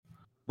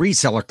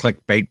Reseller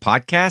Clickbait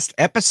Podcast,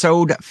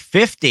 episode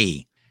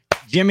 50.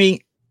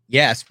 Jimmy,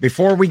 yes,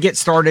 before we get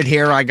started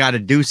here, I got to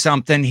do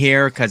something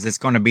here because it's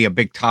going to be a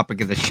big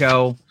topic of the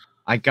show.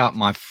 I got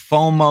my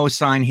FOMO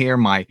sign here,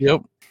 my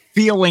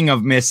feeling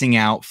of missing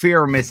out,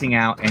 fear of missing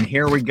out, and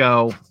here we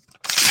go.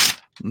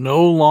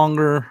 No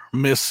longer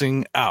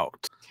missing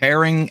out.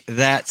 Tearing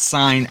that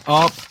sign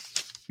up.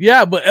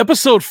 Yeah, but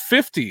episode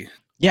 50.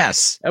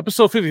 Yes.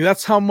 Episode 50.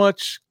 That's how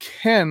much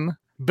Ken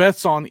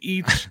bets on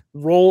each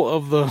roll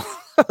of the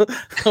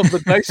of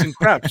the dice and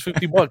craps.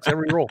 $50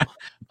 every roll.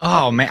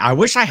 Oh man, I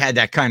wish I had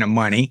that kind of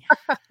money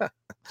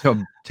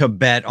to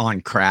bet on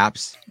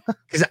craps.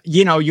 Because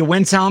you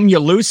win some, you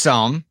lose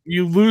some.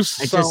 You lose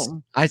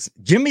some.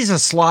 Jimmy's a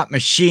slot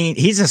machine.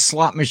 He's a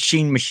slot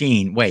machine.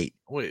 Wait.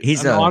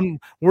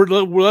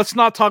 Let's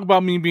not talk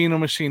about me being a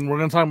machine. We're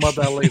going to talk about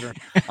that later.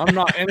 I'm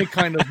not any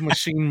kind of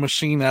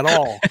machine at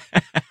all.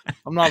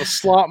 I'm not a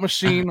slot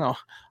machine.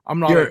 I'm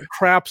not a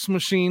craps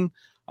machine.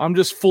 I'm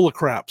just full of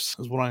craps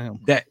is what I am.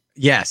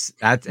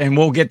 And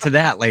we'll get to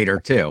that later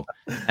too.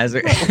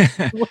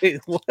 Wait,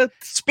 what?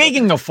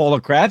 Speaking of full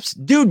of craps,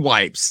 Dude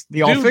Wipes,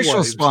 the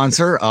official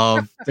sponsor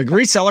of the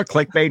Reseller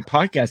Clickbait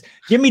Podcast.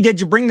 Jimmy,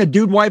 did you bring the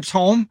Dude Wipes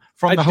home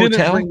from the hotel? I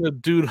didn't bring the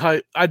Dude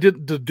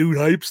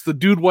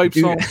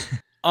Wipes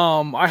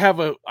home. I have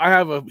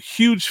a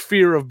huge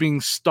fear of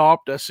being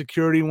stopped at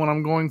security when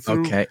I'm going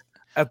through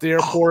at the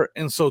airport,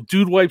 and so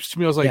Dude Wipes to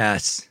me, I was like,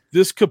 yes,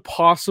 this could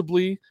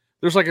possibly.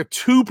 There's like a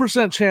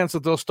 2% chance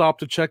that they'll stop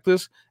to check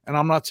this, and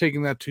I'm not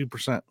taking that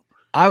 2%.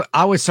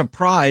 I was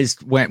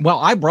surprised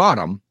I brought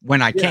them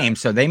when I came,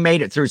 so they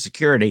made it through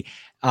security.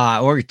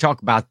 We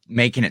talk about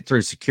making it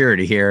through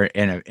security here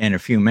in a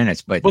few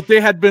minutes, but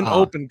they had been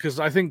open because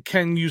I think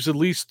Ken used at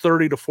least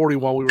 30 to 40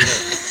 while we were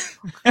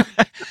there.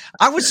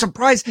 I was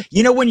surprised.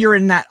 When you're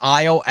in that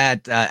aisle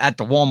at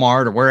the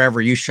Walmart or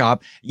wherever you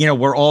shop,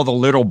 where all the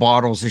little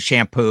bottles of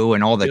shampoo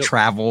and all the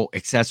travel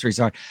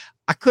accessories are.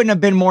 I couldn't have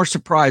been more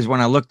surprised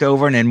when I looked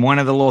over and in one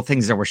of the little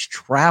things there was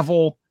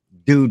travel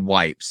Dude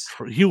Wipes.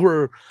 You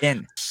were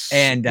and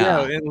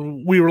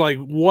we were like,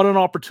 what an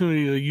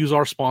opportunity to use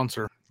our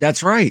sponsor.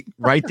 That's right.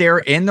 Right there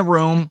in the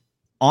room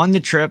on the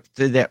trip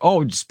to that.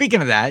 Oh, speaking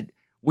of that,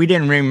 we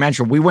didn't really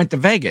mention we went to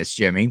Vegas,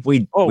 Jimmy.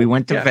 We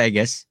went to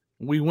Vegas.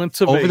 We went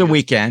to over the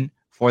weekend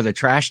for the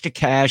Trash to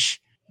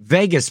Cash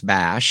Vegas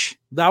Bash.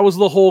 That was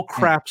the whole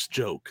craps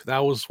joke. That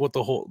was what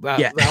the whole that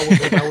was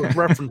what I was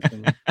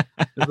referencing.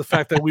 The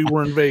fact that we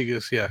were in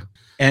Vegas,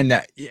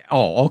 and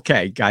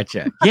okay,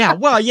 gotcha. Yeah,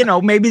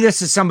 well, maybe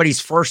this is somebody's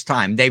first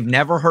time. They've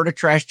never heard of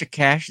Trash to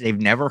Cash. They've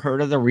never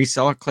heard of the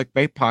Reseller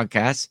Clickbait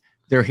Podcast.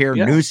 They're here,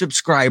 new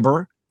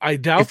subscriber. I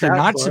doubt if you're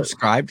not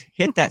subscribed,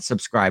 hit that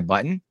subscribe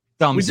button.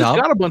 Thumbs up. We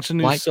just got a bunch of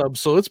new subs,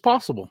 so it's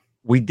possible.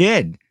 We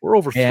did. We're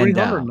over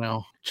 300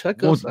 now.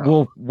 Check us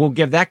out. We'll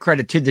give that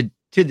credit to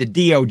the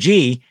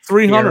D.O.G.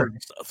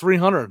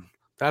 300.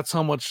 That's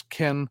how much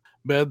Ken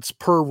beds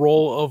per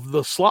roll of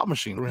the slot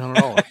machine.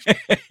 $300.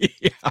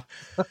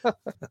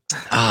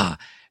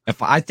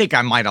 If I think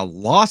I might have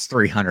lost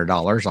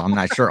 $300, I'm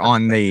not sure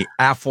on the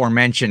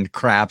aforementioned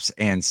craps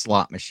and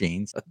slot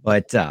machines.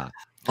 But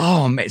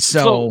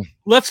so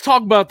let's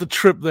talk about the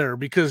trip there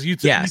because you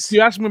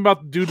asked me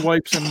about the Dude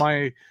Wipes and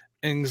my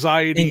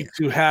anxiety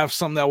to have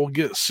something that will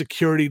get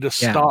security to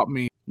stop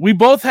me. We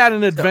both had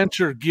an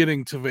adventure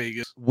getting to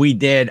Vegas. We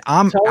did.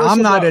 I'm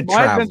not a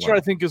traveler. My adventure,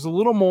 I think, has a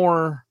little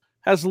more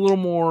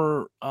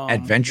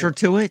adventure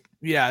to it.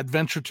 Yeah,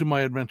 adventure to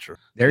my adventure.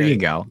 There you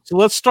go. So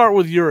let's start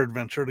with your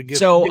adventure to get.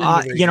 So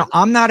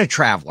I'm not a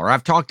traveler.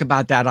 I've talked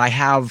about that. I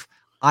have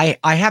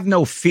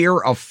no fear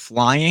of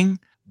flying,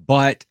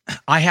 but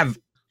I have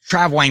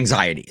travel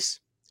anxieties.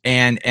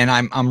 And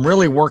I'm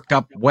really worked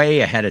up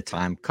way ahead of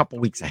time, a couple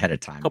weeks ahead of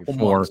time.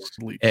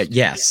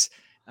 Yes.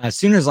 As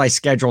soon as I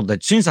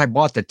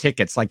bought the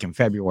tickets, like in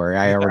February,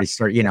 I already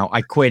started,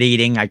 I quit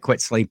eating, I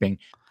quit sleeping,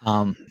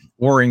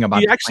 worrying about.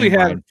 He actually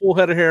had a full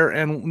head of hair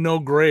and no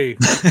gray.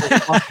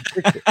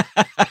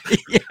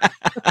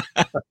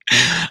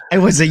 I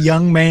was a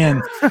young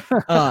man.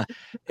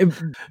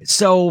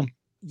 So,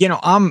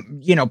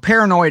 I'm,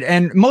 paranoid.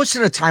 And most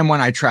of the time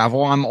when I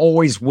travel, I'm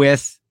always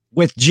with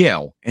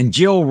Jill, and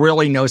Jill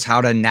really knows how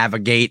to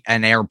navigate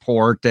an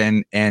airport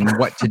and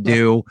what to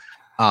do.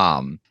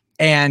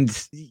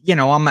 And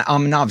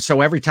I'm not,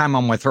 so every time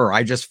I'm with her,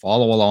 I just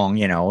follow along,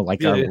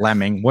 like a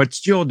lemming.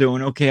 What's Jill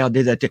doing? Okay, I'll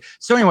do that too.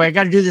 So anyway, I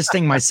got to do this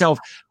thing myself.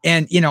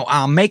 And,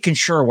 I'm making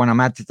sure when I'm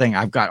at the thing,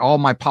 I've got all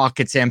my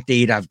pockets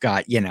emptied. I've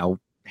got,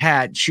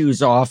 hat,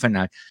 shoes off, and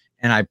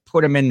I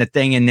put them in the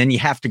thing. And then you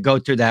have to go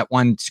through that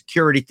one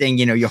security thing,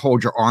 you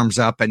hold your arms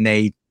up and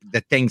the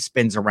thing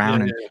spins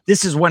around. And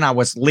this is when I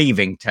was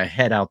leaving to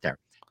head out there.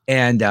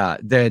 And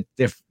the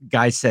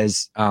guy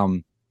says,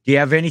 do you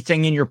have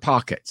anything in your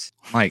pockets?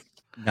 I'm like,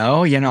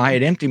 no, I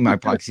had emptied my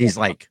pockets. He's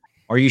like,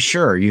 are you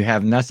sure you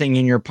have nothing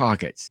in your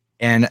pockets?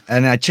 And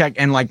I checked,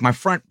 and like my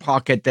front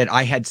pocket that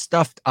I had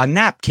stuffed a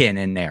napkin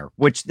in there,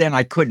 which then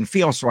I couldn't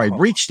feel. So I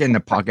reached in the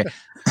pocket.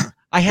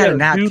 I had a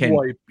napkin. Dude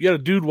wipe. You had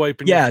a dude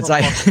wipe. Yeah,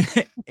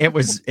 it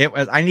was.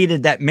 I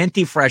needed that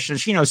minty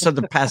freshness, so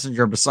the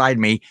passenger beside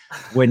me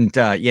wouldn't,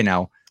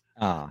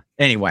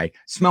 anyway,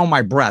 smell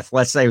my breath.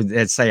 Let's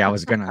say I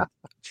was gonna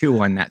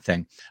chew on that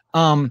thing.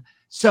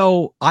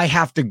 So I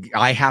have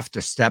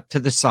to step to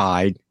the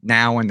side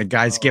now, and the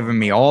guy's giving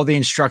me all the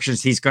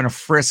instructions. He's gonna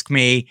frisk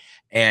me,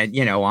 and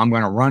I'm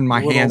gonna run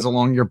my hands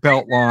along your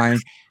belt line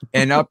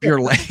and up your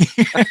leg.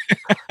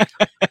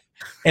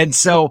 And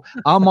so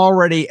I'm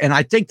already, and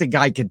I think the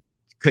guy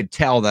could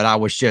tell that I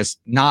was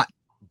just not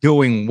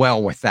doing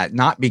well with that.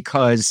 Not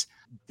because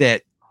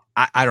that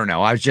I don't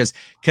know. I was just,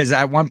 because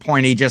at one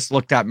point he just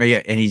looked at me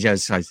and he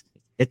just says,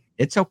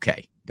 "It's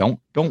okay. Don't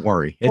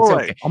worry. It's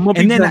okay."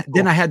 And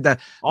then I had to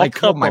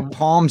hold my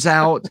palms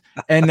out,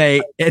 and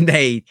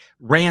they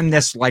ran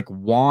this like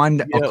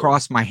wand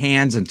across my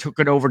hands and took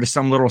it over to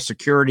some little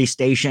security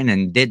station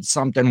and did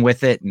something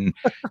with it,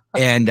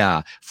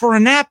 and for a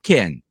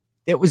napkin.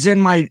 That was in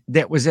my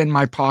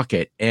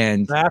pocket,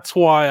 and that's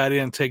why I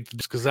didn't take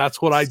this, because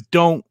that's what I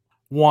don't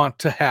want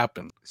to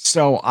happen.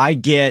 So I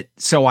got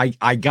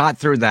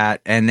through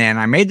that, and then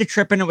I made the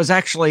trip, and it was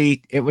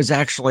actually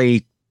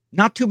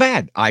not too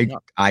bad. I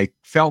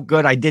felt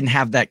good. I didn't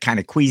have that kind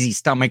of queasy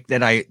stomach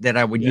that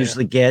I would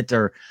usually get,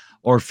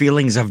 or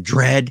feelings of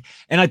dread.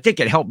 And I think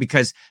it helped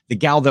because the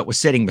gal that was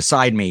sitting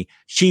beside me,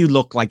 she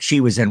looked like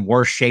she was in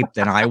worse shape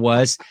than I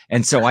was.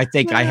 And so I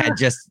think I had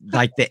just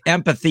like the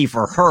empathy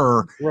for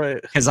her, right?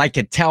 Because I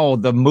could tell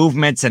the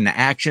movements and the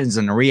actions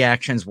and the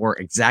reactions were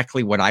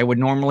exactly what I would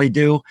normally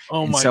do.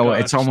 Oh my so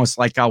gosh. It's almost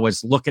like I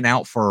was looking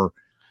out for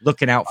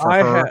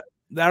her.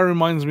 That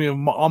reminds me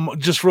of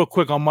just real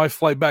quick on my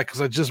flight back, because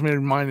I just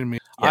reminded me.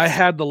 Yes. I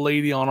had the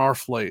lady on our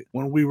flight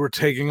when we were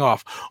taking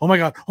off. Oh my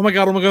god! Oh my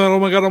god! Oh my god! Oh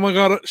my god! Oh my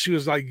god! She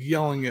was like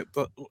yelling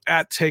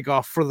at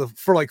takeoff for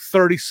like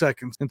 30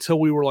 seconds until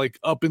we were like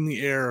up in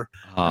the air,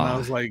 and I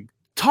was like,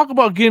 talk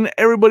about getting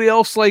everybody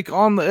else like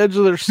on the edge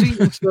of their seat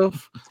and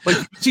stuff. Like,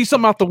 see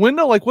something out the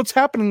window? Like, what's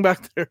happening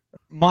back there?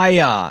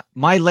 My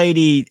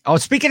lady. Oh,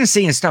 speaking of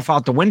seeing stuff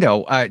out the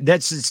window,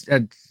 that's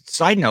a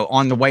side note.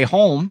 On the way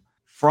home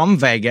from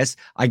Vegas,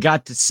 I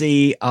got to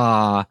see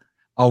a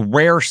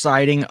rare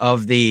sighting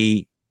of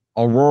the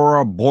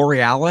Aurora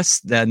Borealis,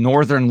 the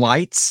Northern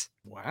Lights.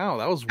 Wow,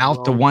 that was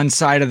out to one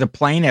side of the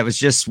plane. It was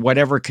just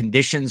whatever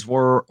conditions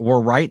were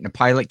right, and the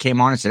pilot came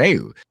on and said, "Hey,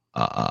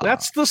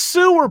 that's the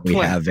sewer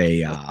plant.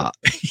 We have a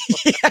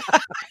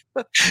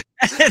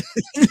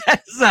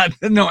that's not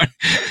the noise.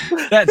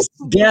 That's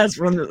gas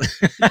from the."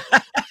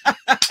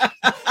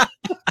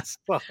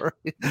 Sorry.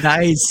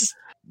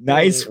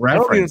 Nice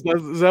reference.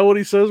 Is that what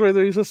he says right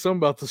there? He says something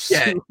about the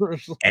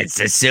sewers. It's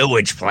a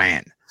sewage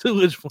plant.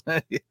 Sewage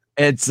plant.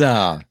 It's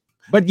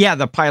but yeah,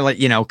 the pilot,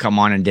 come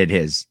on and did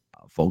his.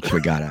 Folks, we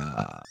got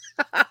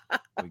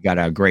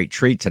a great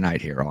treat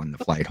tonight here on the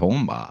flight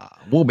home.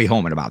 We'll be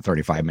home in about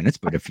 35 minutes,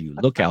 but if you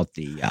look out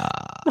the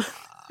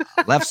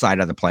left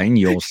side of the plane,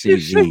 you'll see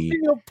the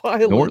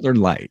Northern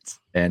Lights.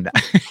 And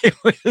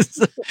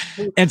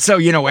so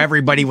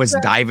everybody was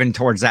diving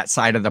towards that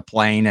side of the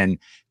plane and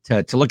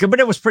to look at, but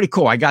it was pretty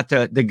cool. I got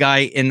the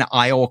guy in the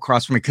aisle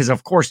across from me, because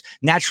of course,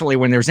 naturally,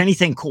 when there's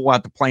anything cool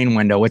out the plane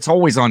window, it's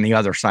always on the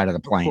other side of the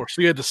plane. Of course,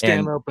 so you had to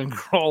stand up and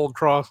crawl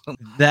across.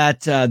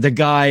 That the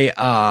guy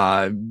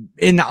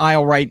in the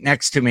aisle right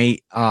next to me,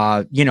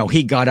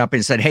 he got up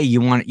and said, "Hey, you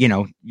want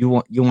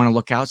to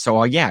look out?" So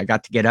I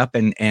got to get up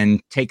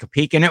and take a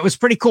peek, and it was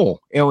pretty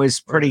cool. It was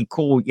pretty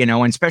cool,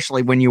 and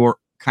especially when you were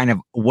kind of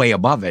way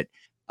above it.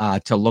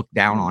 To look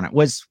down on it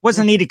was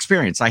a neat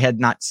experience. I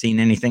had not seen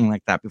anything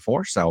like that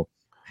before, so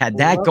had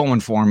that going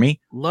for me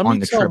on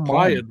the trip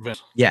home.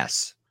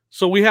 Yes.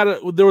 So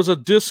there was a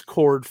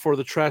Discord for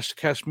the Trash to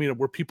Cash meetup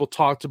where people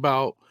talked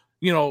about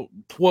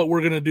what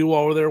we're gonna do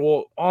while we're there.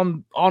 Well,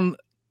 on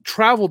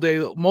travel day,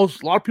 a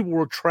lot of people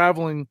were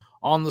traveling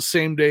on the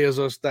same day as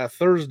us that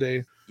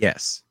Thursday.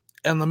 Yes.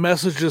 And the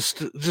message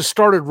just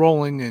started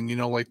rolling, and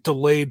like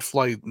delayed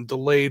flight,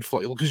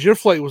 because your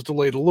flight was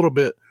delayed a little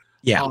bit.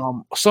 Yeah.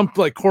 Some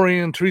like Corey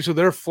and Teresa,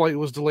 their flight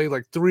was delayed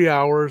like 3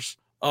 hours.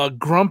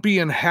 Grumpy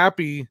and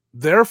Happy,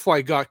 their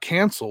flight got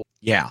canceled.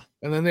 Yeah.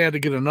 And then they had to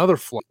get another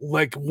flight,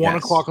 like 1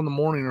 o'clock in the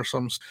morning or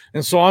something.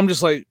 And so I'm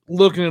just like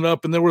looking it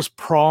up, and there was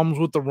problems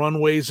with the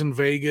runways in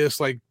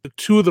Vegas. Like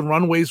 2 of the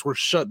runways were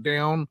shut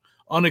down,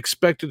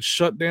 unexpected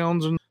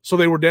shutdowns, and so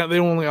they were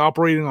only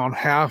operating on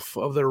half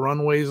of their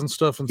runways and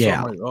stuff. And so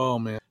I'm like, oh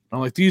man, I'm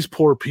like, these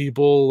poor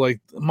people.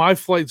 Like, my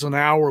flight's an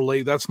hour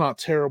late. That's not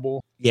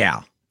terrible.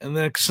 Yeah. And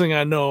the next thing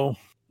I know,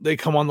 they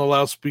come on the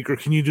loudspeaker.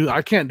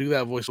 I can't do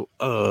that voice.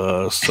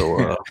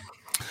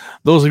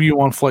 Those of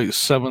you on flight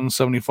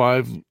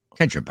 775.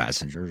 Attention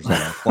passengers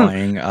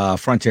flying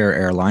Frontier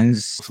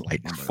Airlines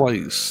flight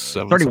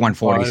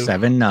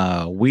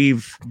 3147.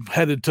 We've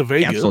headed to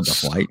Vegas. Canceled the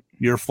flight.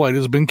 Your flight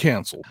has been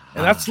canceled.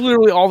 And that's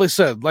literally all they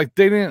said. Like,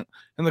 they didn't.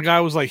 And the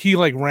guy was like, he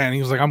like ran.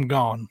 He was like, I'm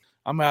gone.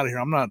 I'm out of here.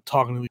 I'm not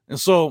talking to you. And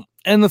so,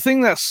 and the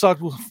thing that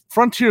sucked was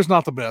Frontier's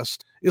not the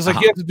best. It's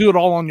like you have to do it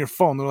all on your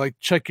phone. They're like,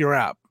 check your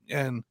app.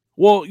 And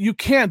well, you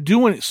can't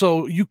do it.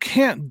 So you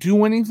can't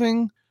do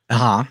anything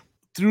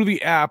through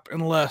the app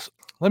unless.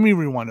 Let me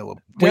rewind a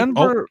little.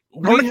 Denver,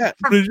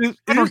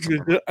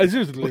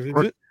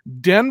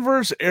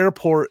 Denver's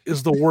airport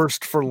is the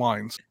worst for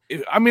lines.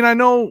 I mean, I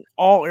know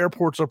all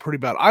airports are pretty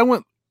bad. I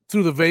went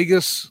through the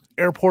Vegas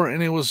airport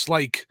and it was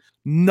like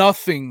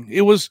nothing.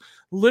 It was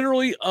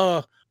literally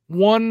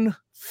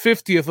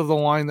 1/50th of the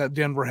line that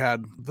Denver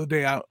had the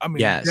day out. I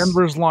mean,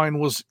 Denver's line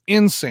was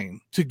insane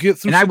to get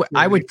through. And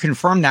I would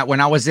confirm that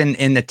when I was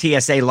in the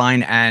TSA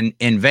line and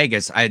in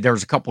Vegas, there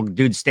was a couple of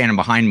dudes standing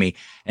behind me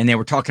and they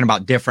were talking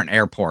about different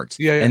airports.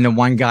 And the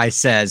one guy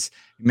says,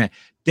 man,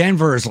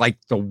 Denver is like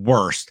the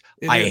worst.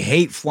 I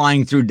hate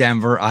flying through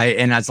Denver.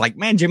 And I was like,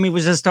 man, Jimmy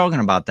was just talking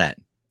about that.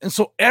 And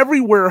so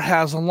everywhere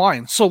has a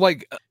line. So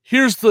like,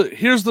 here's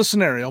the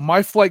scenario.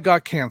 My flight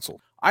got canceled.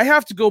 I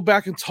have to go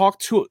back and talk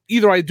to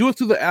either I do it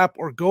through the app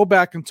or go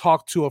back and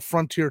talk to a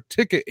Frontier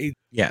ticket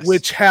agent,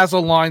 which has a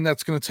line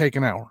that's going to take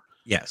an hour.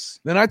 Yes.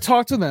 Then I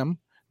talk to them.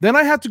 Then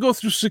I have to go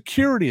through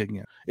security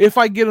again. If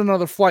I get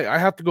another flight, I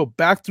have to go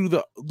back through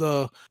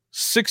the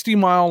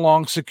 60-mile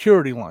long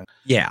security line.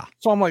 Yeah.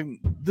 So I'm like,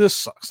 this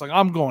sucks. Like,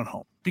 I'm going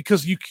home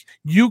because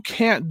you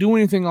can't do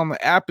anything on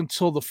the app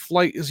until the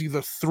flight is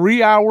either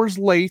 3 hours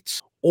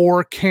late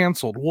or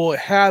canceled. Well,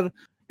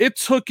 it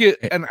took it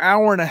an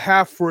hour and a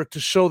half for it to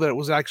show that it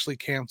was actually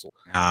canceled.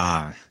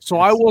 So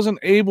I wasn't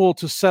able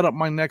to set up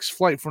my next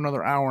flight for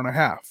another hour and a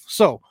half.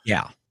 So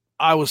yeah,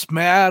 I was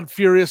mad,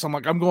 furious. I'm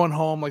like, I'm going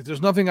home. Like,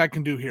 there's nothing I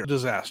can do here.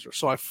 Disaster.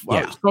 So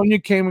Sonia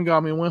came and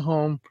got me and went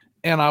home.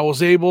 And I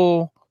was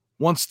able,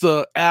 once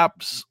the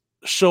apps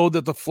showed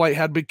that the flight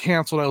had been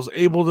canceled, I was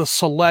able to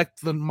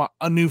select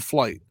a new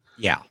flight.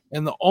 Yeah.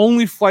 And the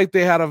only flight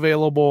they had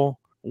available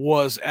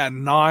was at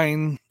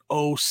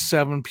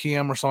 9:07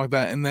 p.m. or something like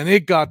that, and then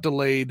it got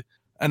delayed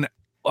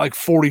like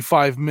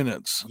 45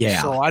 minutes.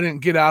 Yeah. So I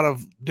didn't get out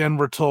of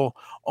Denver till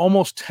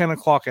almost 10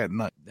 o'clock at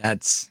night.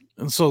 And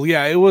so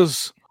it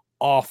was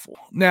awful.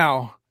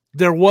 Now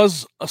there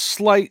was a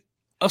slight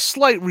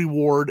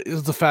reward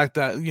is the fact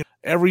that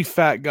every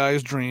fat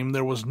guy's dream.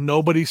 There was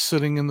nobody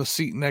sitting in the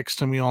seat next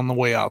to me on the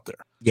way out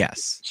there.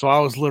 Yes. So I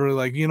was literally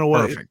like, you know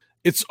what?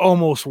 It's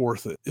almost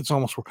worth it. It's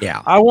almost worth it.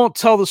 Yeah. I won't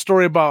tell the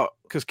story about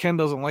because Ken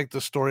doesn't like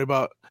the story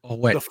about.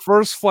 The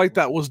first flight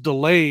that was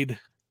delayed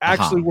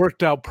actually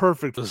worked out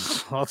perfect.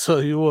 I'll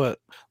tell you what,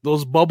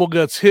 those bubble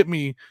guts hit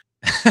me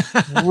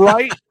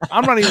right.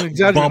 I'm not even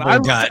exaggerating. I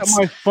looked at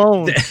my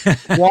phone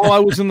while I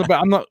was in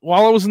the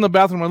while I was in the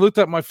bathroom. I looked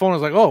at my phone. I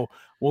was like, oh,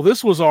 well,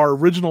 this was our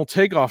original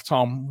takeoff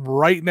time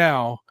right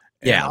now.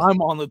 Yeah,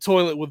 I'm on the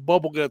toilet with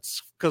bubble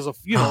guts because of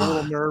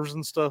little nerves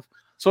and stuff.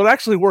 So it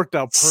actually worked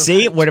out perfect.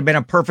 See, it would have been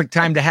a perfect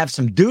time to have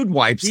some dude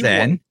wipes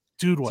then.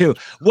 Too.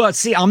 Well,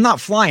 see, I'm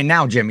not flying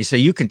now, Jimmy, so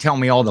you can tell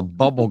me all the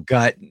bubble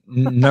gut,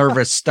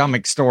 nervous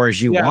stomach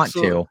stories you want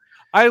to.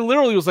 I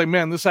literally was like,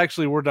 man, this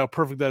actually worked out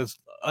perfect. That is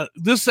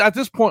this at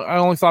this point, I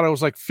only thought I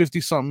was like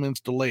 50 something minutes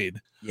delayed.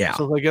 Yeah.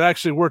 So like it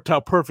actually worked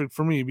out perfect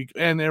for me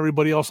and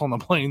everybody else on the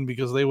plane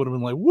because they would have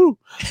been like, woo.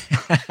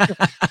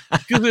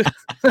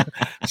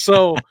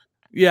 So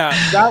yeah,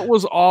 that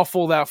was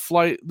awful. That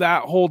flight,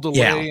 that whole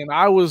delay, and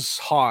I was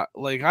hot.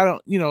 Like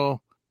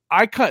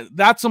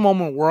that's a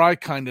moment where I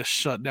kind of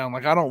shut down.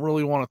 Like, I don't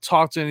really want to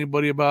talk to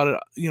anybody about it.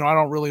 I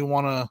don't really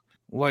want to,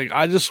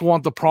 I just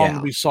want the problem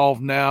to be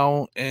solved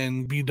now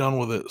and be done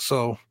with it.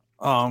 So,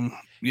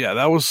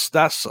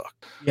 that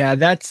sucked. Yeah,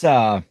 that's,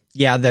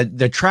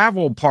 the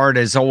travel part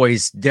is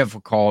always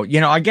difficult.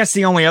 I guess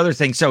the only other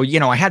thing, so,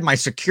 I had my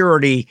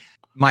security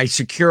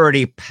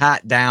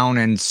pat down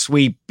and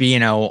sweep,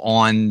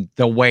 on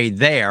the way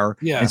there.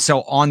 Yeah. And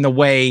so on the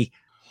way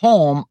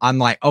home, I'm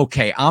like,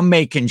 okay, I'm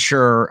making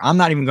sure I'm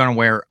not even going to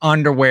wear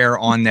underwear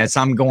on this.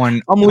 I'm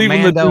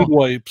leaving the dude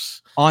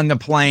wipes on the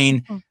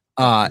plane.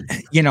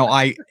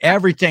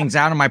 Everything's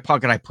out of my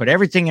pocket. I put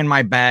everything in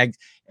my bag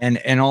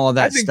and all of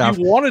that stuff.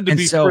 You wanted to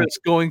be Chris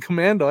going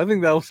commando. I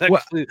think that was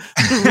actually.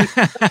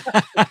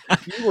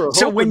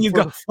 So when you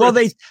go,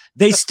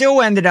 they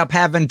still ended up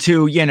having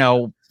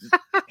to,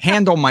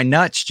 handle my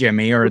nuts,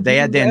 Jimmy, or they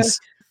had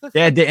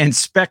to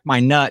inspect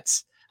my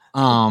nuts.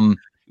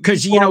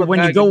 Because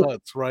when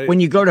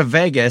you go to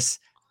Vegas,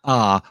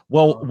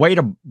 way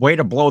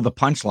to blow the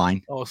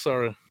punchline. Oh,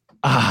 sorry.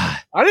 I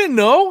didn't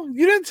know.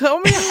 You didn't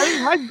tell me.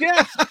 I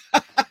guessed.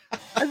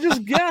 I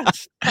just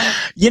guessed.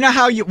 You know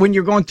how when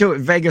you're going to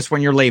Vegas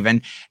when you're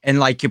leaving, and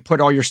like you put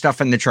all your stuff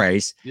in the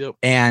trays. Yep.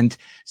 And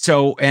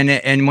so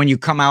and when you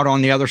come out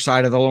on the other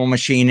side of the little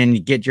machine and you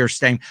get your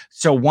stain.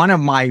 So one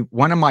of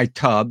my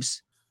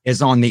tubs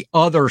is on the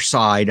other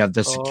side of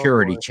the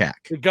security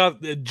check. It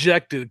got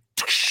ejected.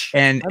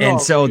 And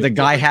so the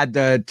guy had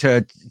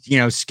to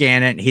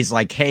scan it. He's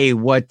like, hey,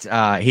 what?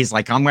 He's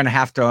like, I'm going to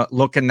have to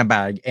look in the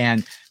bag.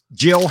 And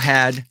Jill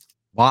had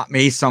bought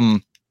me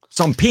some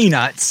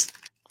peanuts.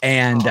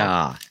 And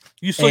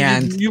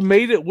you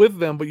made it with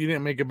them, but you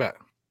didn't make it back.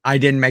 I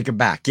didn't make it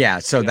back. Yeah.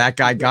 So that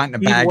guy got in the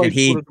bag and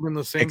he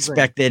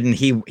expected and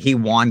he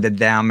wanted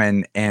them.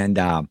 And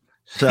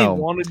so he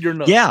wanted your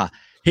nuts. Yeah.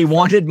 He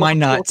wanted my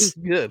nuts.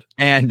 Good.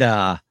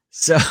 And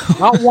So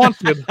not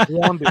wanted,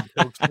 wanted,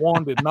 folks,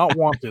 wanted, not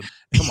wanted.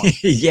 Come on,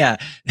 yeah,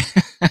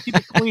 keep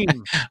it clean.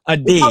 a We're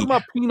D. talking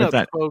about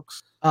peanuts,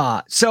 folks.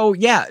 So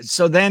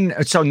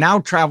now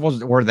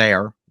travels. We're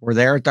there. We're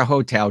there at the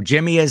hotel.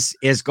 Jimmy is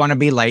going to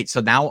be late, so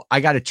now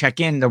I got to check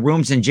in. The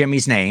room's in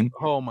Jimmy's name.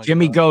 Oh my!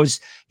 Jimmy God. goes.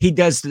 He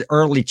does the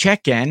early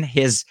check-in.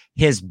 His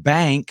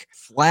bank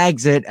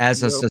flags it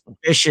as a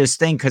suspicious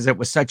thing because it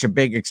was such a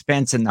big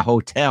expense in the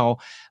hotel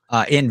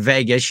in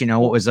Vegas. It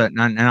was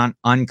an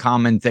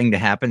uncommon thing to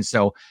happen.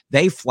 So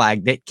they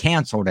flagged it,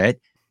 canceled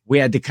it. We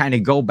had to kind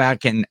of go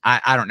back and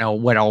I don't know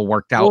what all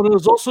worked out. Well, it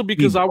was also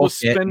because I was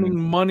spending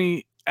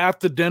money at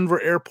the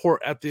Denver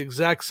airport at the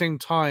exact same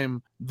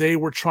time they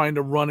were trying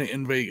to run it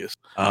in Vegas.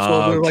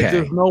 So they're like,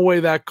 there's no way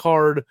that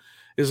card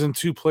is in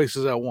two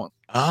places at once.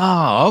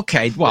 Oh,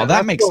 okay. Well,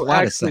 that makes a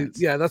lot of sense.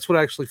 Yeah, that's what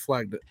actually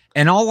flagged it.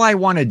 And all I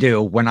want to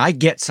do when I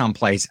get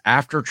someplace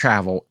after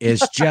travel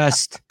is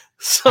just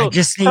I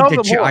just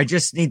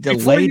need to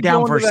lay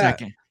down for a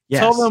second.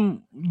 Yes. Tell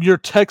them your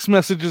text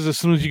messages as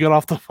soon as you get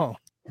off the phone.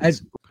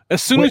 As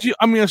soon as you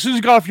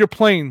got off your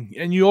plane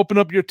and you open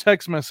up your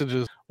text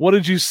messages, what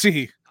did you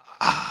see?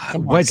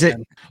 Was it?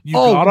 You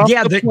got off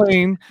the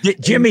plane.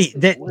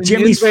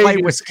 Jimmy's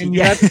flight was. And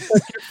you had to check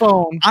your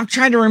phone. I'm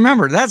trying to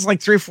remember. That's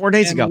like 3 or 4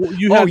 days ago.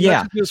 You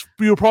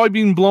were probably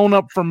being blown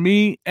up from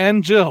me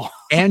and Jill.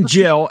 And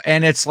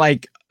it's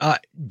like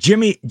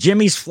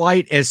Jimmy's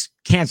flight is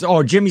canceled.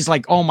 Oh, Jimmy's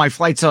like, oh, my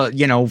flight's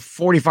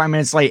 45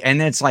 minutes late,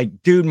 and it's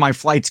like, dude, my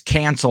flight's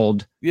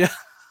canceled. Yeah.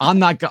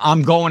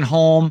 I'm going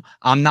home.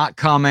 I'm not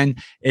coming.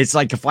 It's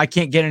like, if I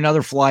can't get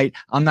another flight,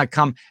 I'm not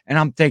coming. And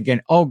I'm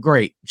thinking, oh,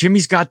 great.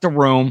 Jimmy's got the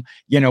room.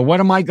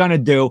 What am I going to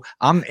do?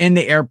 I'm in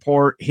the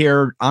airport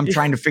here. I'm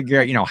trying to figure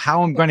out,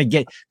 how I'm going to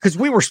get, because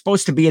we were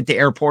supposed to be at the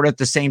airport at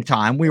the same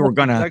time. We were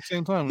going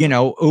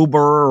to, Uber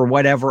or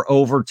whatever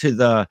over to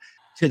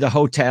the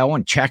hotel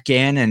and check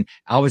in. And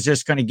I was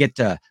just going to get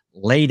to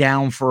lay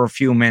down for a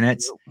few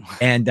minutes.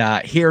 And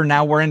here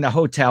now we're in the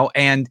hotel,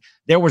 and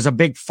there was a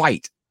big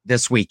fight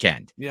this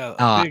weekend. Yeah.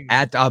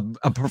 At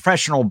a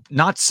professional,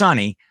 not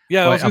Sunny.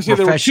 Yeah, I was going to say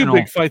there were two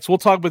big fights. We'll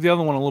talk about the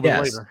other one a little bit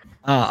later.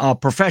 A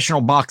professional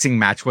boxing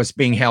match was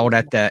being held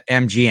at the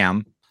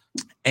MGM.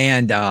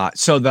 And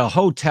so the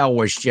hotel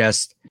was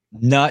just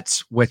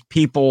nuts with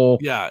people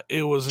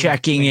it was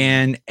checking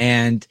in,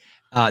 and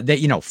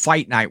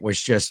fight night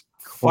was just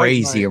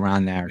crazy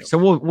around there. Yep. So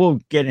we'll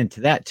get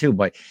into that too,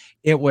 but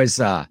it was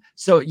I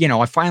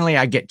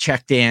get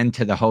checked in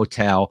to the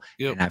hotel,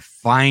 and I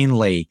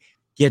finally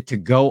get to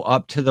go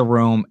up to the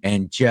room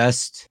and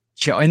just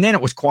chill. And then it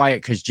was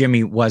quiet because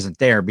Jimmy wasn't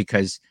there,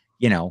 because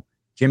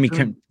Jimmy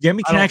can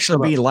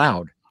actually be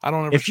loud. I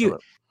don't ever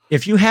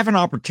if you have an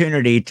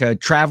opportunity to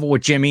travel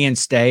with Jimmy and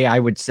stay, I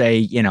would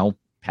say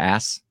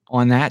pass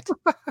on that.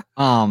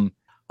 I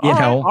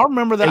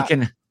remember that.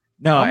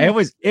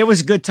 It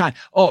was a good time.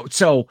 Oh,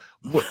 so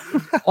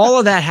all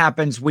of that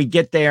happens. We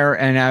get there,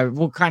 and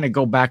we'll kind of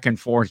go back and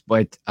forth.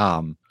 But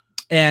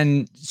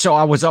and so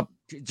I was up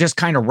just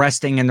kind of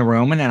resting in the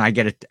room, and then I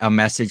get a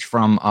message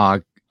from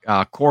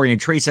Corey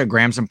and Teresa,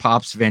 Grams and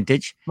Pops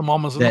Vintage, the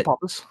mamas and the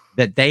papas,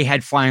 that they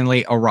had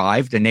finally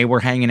arrived, and they were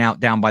hanging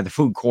out down by the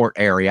food court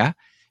area.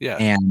 Yeah,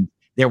 and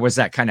there was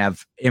that kind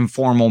of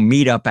informal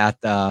meetup at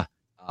the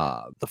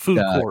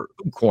food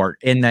court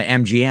in the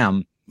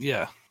MGM.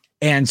 Yeah.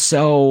 And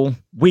so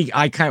we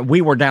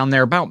were down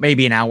there about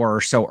maybe an hour or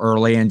so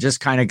early, and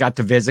just kind of got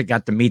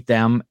to meet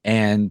them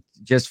and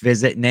just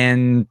visit. And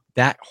then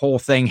that whole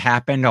thing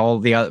happened.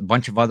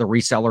 Bunch of other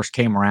resellers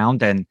came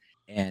around, and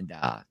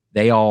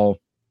they all.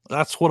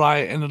 That's what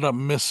I ended up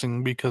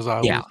missing because I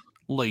was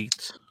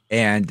late.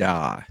 And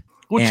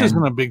which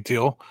isn't a big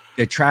deal.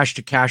 The Trash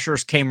to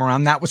Cashers came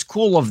around. That was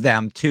cool of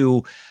them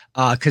to,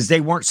 because they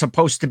weren't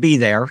supposed to be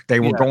there. They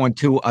were going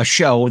to a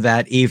show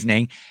that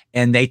evening,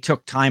 and they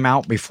took time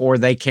out before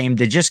they came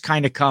to just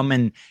kind of come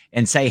and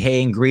say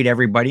hey and greet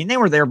everybody. And they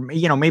were there,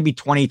 maybe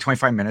 20,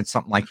 25 minutes,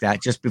 something like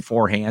that, just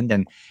beforehand.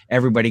 And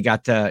everybody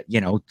got to,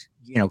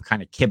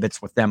 kind of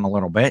kibitz with them a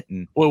little bit.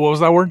 And what was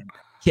that word?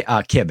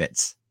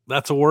 Kibitz.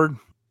 That's a word?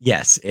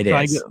 Yes, it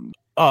is.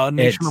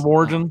 Nation of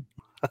origin.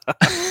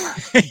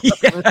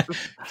 Yeah.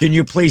 Can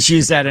you please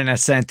use that in a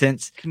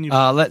sentence?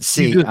 Let's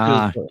see.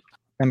 Let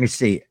me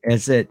see.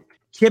 Is it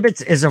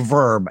kibitz is a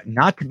verb,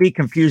 not to be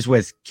confused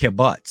with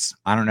kibbutz.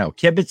 I don't know.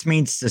 Kibitz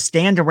means to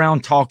stand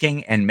around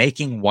talking and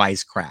making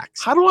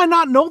wisecracks. How do I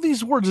not know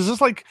these words?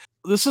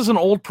 This is an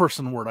old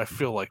person word, I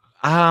feel like.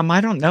 I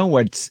don't know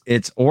what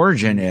its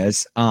origin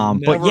is.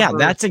 But yeah,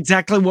 that's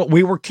exactly what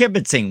we were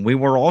kibitzing. We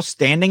were all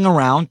standing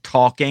around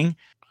talking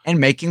and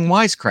making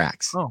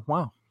wisecracks. Oh,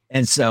 wow.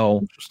 And so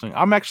interesting.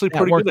 I'm actually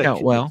pretty good at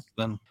out well.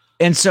 Then.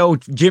 And so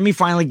Jimmy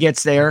finally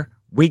gets there.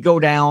 We go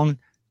down.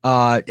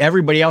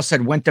 Everybody else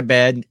had went to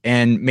bed,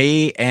 and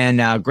me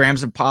and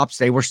Grams and Pops,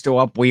 they were still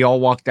up. We all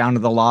walked down to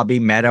the lobby,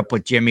 met up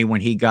with Jimmy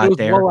when he got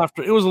there.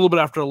 It was a little bit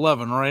after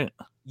 11, right?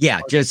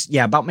 Yeah,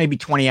 about maybe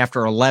 20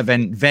 after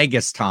 11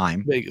 Vegas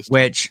time,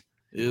 which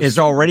is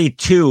already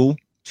 20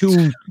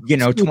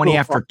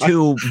 after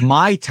 2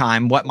 my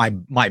time, what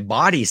my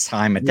body's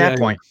time at that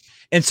point.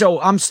 And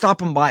so I'm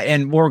stopping by,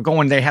 and we're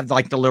going. They have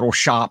like the little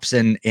shops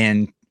in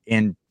in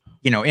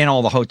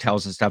all the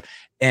hotels and stuff.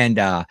 And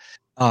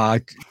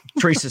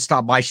Teresa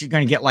stopped by. She's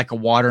going to get like a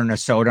water and a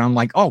soda. I'm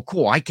like, oh,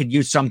 cool. I could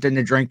use something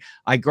to drink.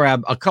 I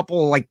grab a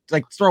couple like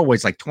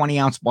throwaways, like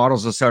 20-ounce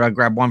bottles of soda. I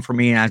grab one for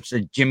me, and I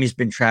said, Jimmy's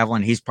been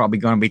traveling. He's probably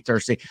going to be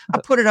thirsty. I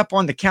put it up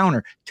on the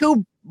counter.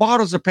 2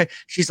 bottles of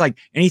She's like,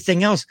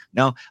 anything else?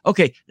 No.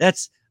 Okay,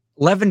 that's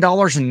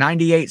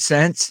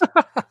 $11.98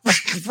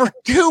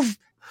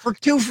 for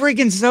two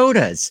freaking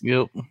sodas.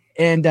 Yep.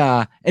 And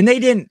they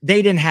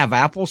didn't have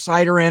apple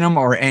cider in them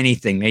or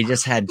anything. They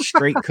just had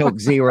straight Coke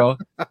Zero.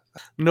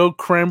 No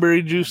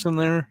cranberry juice in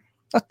there.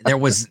 There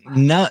was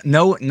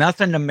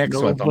nothing to mix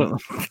with them.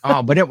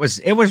 Oh, but it was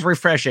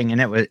refreshing,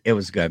 and it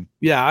was good.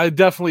 Yeah, I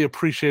definitely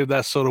appreciated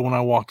that soda when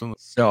I walked in.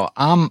 So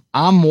I'm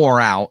wore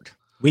out.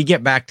 We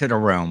get back to the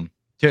room.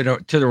 To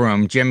the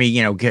room.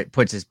 Jimmy,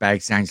 puts his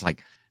bags down. He's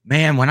like,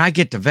 man, when I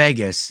get to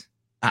Vegas,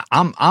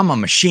 I'm a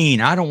machine.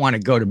 I don't want to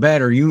go to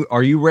bed. Are you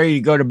ready to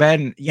go to bed?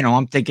 And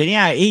I'm thinking,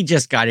 yeah, he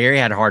just got here. He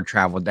had a hard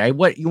travel day.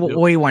 What do you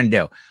want to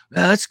do?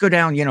 Let's go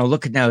down.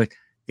 Look at the.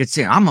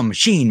 I'm a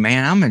machine,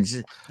 man.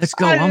 Let's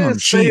go. I'm a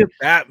machine. Say it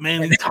that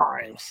many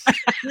times.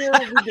 Here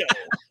we go.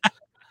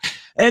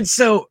 And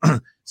so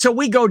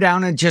we go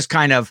down and just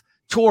kind of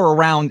tour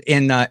around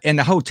in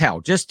the hotel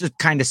just to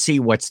kind of see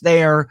what's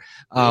there.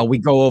 We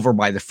go over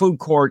by the food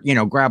court,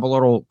 grab a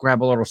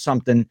little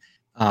something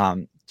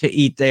to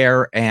eat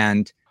there,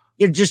 and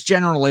just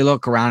generally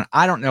look around.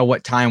 I don't know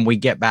what time we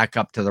get back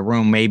up to the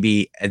room.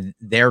 Maybe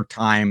their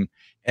time,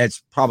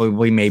 it's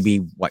probably maybe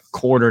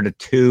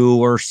 1:45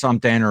 or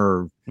something,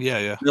 or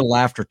a little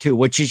after 2,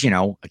 which is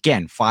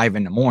again 5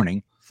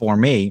 a.m. for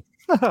me.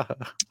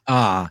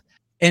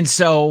 And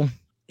so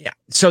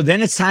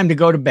then it's time to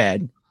go to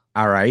bed.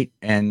 All right,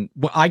 and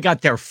I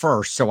got there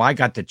first, so I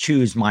got to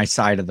choose my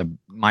side of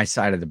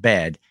the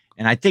bed.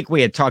 And I think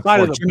we had talked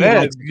about the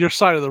bed, your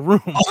side of the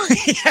room. Oh,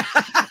 yeah.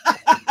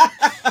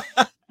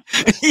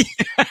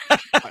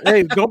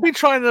 Hey, don't be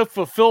trying to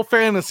fulfill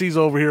fantasies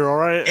over here, all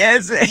right?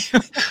 Yes.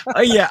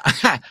 Yeah.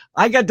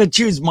 I got to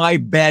choose my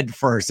bed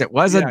first. It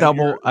was a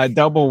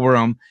double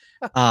room.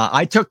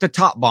 I took the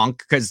top bunk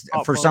because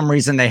for some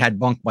reason they had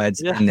bunk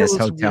beds in this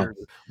hotel. Weird.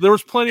 There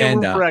was plenty of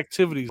room for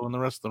activities in the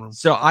rest of the room.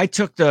 So I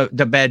took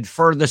the bed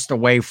furthest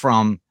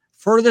from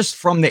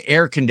the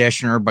air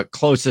conditioner, but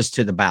closest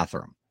to the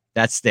bathroom.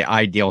 That's the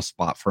ideal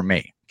spot for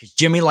me because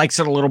Jimmy likes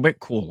it a little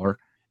bit cooler.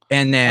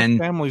 And then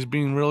my family's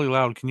being really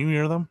loud. Can you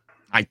hear them?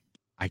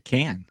 I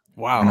can.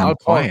 Wow, I'm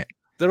quiet.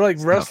 They're like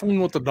wrestling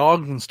with the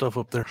dogs and stuff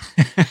up there.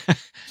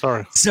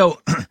 Sorry.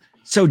 So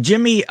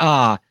Jimmy,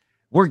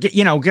 we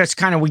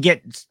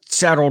get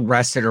settled,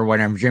 rested or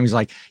whatever. Jimmy's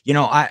like,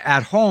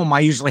 at home, I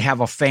usually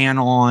have a fan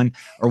on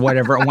or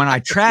whatever. And when I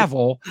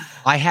travel,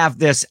 I have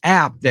this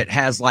app that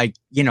has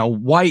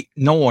white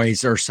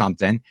noise or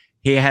something.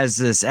 He has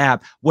this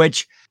app,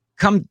 which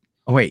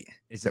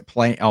is it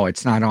playing? Oh,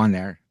 it's not on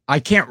there. I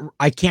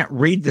can't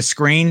read the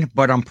screen,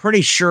 but I'm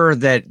pretty sure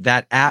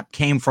that app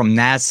came from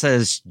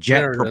NASA's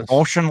Jet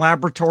Propulsion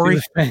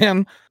Laboratory.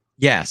 Fan?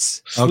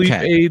 Yes. Sleep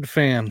aid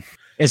fan.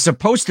 It's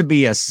supposed to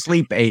be a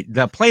sleep aid.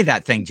 Play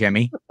that thing,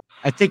 Jimmy.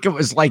 I think it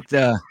was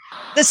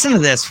listen to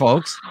this,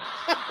 folks.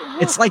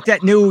 It's like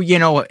that new,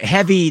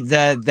 heavy,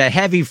 the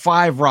Heavy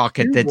 5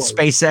 rocket that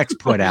SpaceX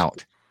put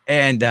out.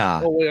 And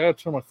oh wait, I gotta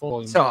turn my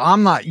phone. So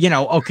I'm not,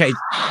 okay.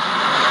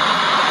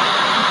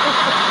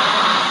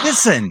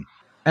 Listen,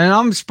 and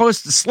I'm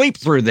supposed to sleep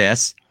through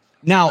this.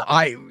 Now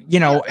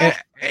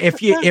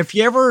if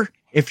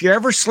you're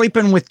ever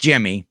sleeping with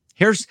Jimmy,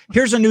 here's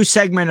a new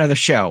segment of the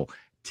show.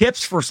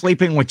 Tips for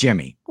sleeping with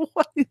Jimmy. What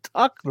are you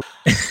talking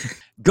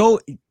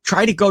about?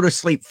 Try to go to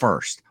sleep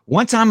first.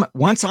 Once I'm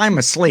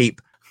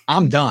asleep,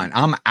 I'm done.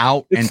 I'm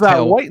out it's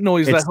until that white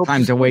noise it's that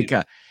time to wake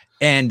up.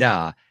 And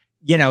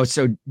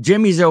so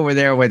Jimmy's over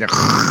there with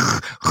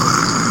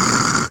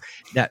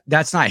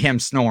that's not him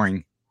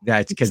snoring.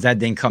 That's because that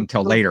didn't come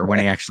till later when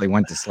he actually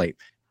went to sleep.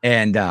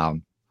 And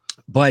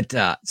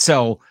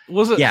so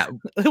was it? Yeah,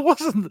 it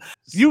wasn't.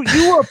 You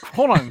were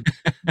hold on.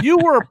 You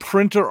were a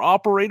printer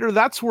operator.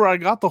 That's where I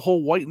got the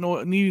whole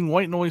needing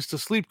white noise to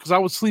sleep because I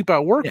would sleep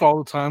at work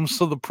all the time.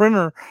 So the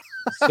printer,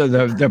 so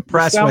the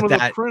press the with that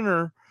the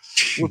printer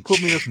would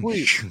put me to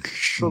sleep.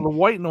 So the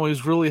white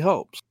noise really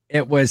helps.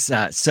 It was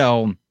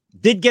so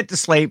did get to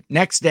sleep.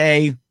 Next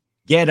day,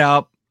 get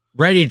up,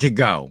 ready to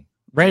go.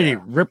 Ready,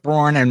 rip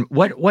roaring, and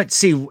what?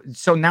 See,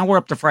 so now we're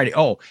up to Friday.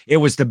 Oh, it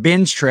was the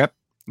bins trip.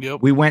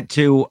 Yep. We went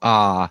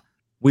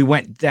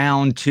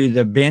down to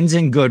the bins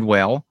in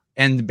Goodwill,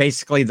 and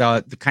basically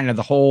the kind of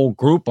the whole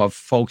group of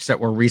folks that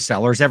were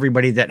resellers,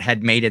 everybody that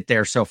had made it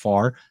there so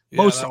far,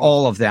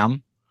 all of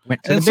them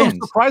went to the bins. Some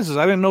surprises.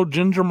 I didn't know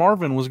Ginger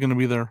Marvin was going to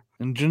be there,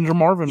 and Ginger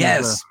Marvin.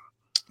 Yes, was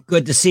there.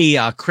 Good to see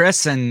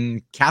Chris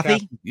and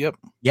Kathy. Yep.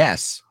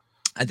 Yes,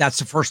 that's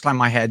the first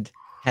time I had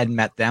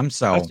met them.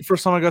 So that's the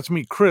first time I got to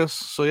meet Chris.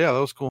 So yeah, that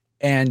was cool.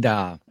 And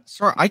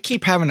sorry, I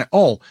keep having it.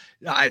 Oh,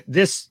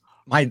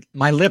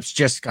 my lips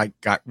just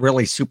got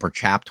really super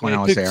chapped when I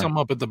was picked there. some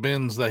up at the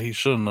bins that he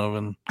shouldn't have.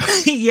 And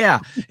yeah,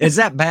 is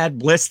that bad?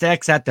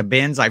 Blistex at the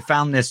bins. I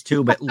found this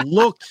too, but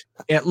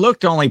it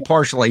looked only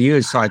partially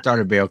used, so I thought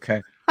it'd be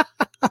okay.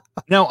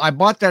 No, I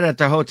bought that at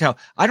the hotel.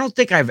 I don't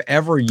think I've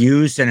ever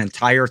used an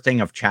entire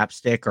thing of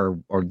chapstick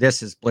or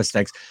this is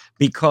Blistex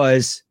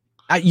because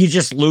you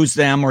just lose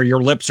them or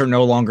your lips are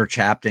no longer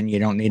chapped and you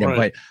don't need them.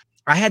 But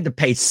I had to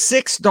pay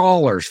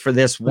 $6 for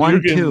this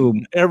one tube.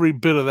 Every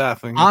bit of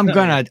that thing. I'm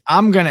gonna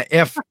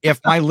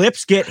if my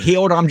lips get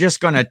healed, I'm just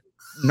gonna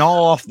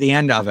gnaw off the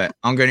end of it.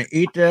 I'm gonna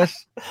eat this.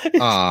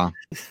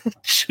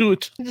 Chew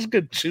it. I'm just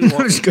gonna chew it.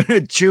 I'm just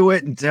gonna chew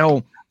it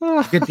until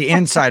get the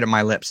inside of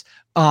my lips.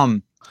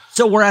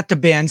 So we're at the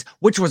bins,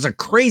 which was a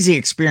crazy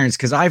experience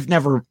because I've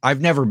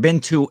never been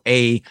to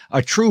a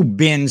true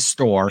bin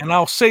store. And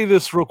I'll say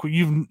this real quick: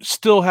 you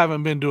still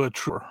haven't been to a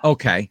true.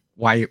 Okay,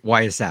 why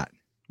is that?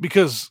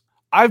 Because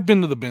I've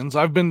been to the bins.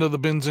 I've been to the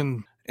bins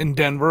in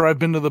Denver. I've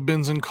been to the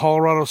bins in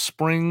Colorado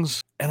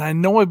Springs, and I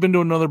know I've been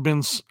to another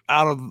bins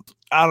out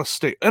of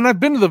state. And I've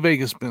been to the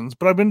Vegas bins,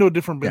 but I've been to a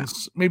different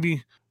bins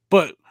maybe.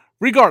 But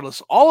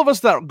regardless, all of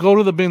us that go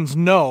to the bins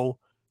know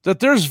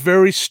that there's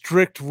very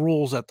strict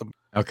rules at the.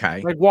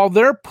 Okay. Like while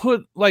they're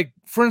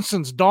for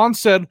instance, Don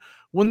said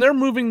when they're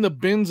moving the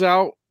bins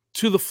out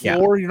to the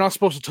floor, you're not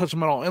supposed to touch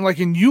them at all. And like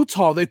in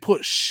Utah, they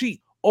put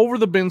sheet over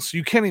the bins so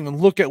you can't even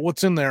look at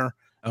what's in there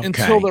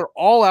until they're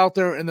all out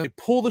there, and they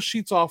pull the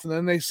sheets off, and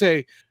then they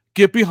say,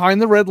 "Get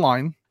behind the red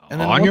line." And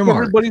then on your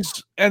mark.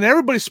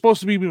 Everybody's supposed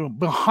to be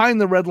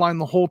behind the red line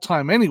the whole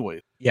time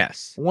anyway.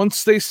 Yes.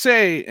 Once they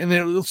say,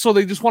 so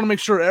they just want to make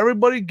sure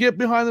everybody get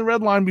behind the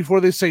red line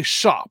before they say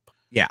shop.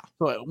 Yeah.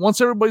 So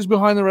once everybody's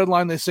behind the red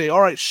line, they say,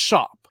 all right,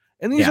 shop.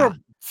 And these are,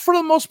 for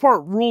the most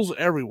part, rules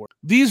everywhere.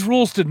 These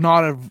rules did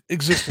not have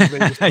existed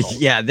in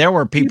Vegas. Yeah, there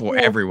were people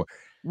everywhere.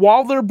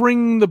 While they're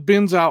bringing the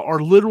bins out,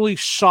 are literally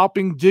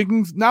shopping,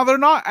 digging. Now, they're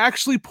not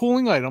actually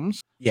pulling items.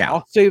 Yeah.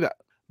 I'll say that.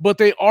 But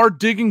they are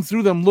digging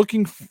through them,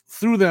 looking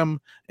through them,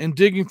 and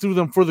digging through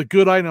them for the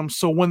good items.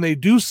 So when they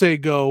do say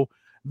go,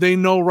 they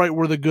know right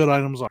where the good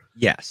items are.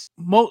 Yes.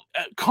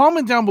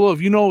 Comment down below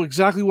if you know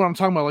exactly what I'm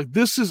talking about. Like,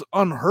 this is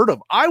unheard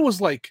of. I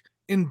was like,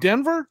 in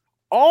Denver,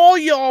 all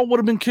y'all would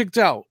have been kicked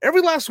out.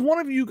 Every last one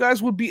of you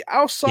guys would be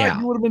outside. Yeah.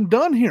 You would have been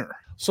done here.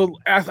 So,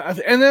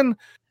 and then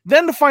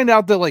to find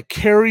out that like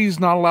Carrie's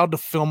not allowed to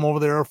film over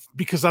there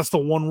because that's the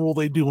one rule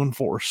they do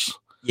enforce.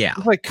 Yeah.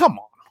 It's like, come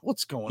on,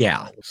 what's going on?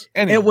 Yeah.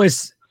 Anyway. It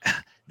was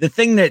the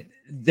thing that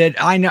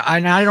I know,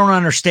 and I don't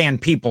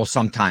understand people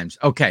sometimes.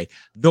 Okay.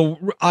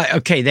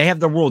 They have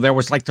the rule. There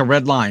was like the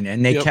red line,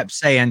 and they kept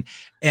saying,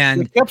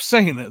 and they kept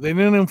saying it. They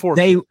didn't enforce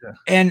it.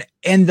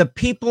 And the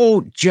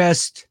people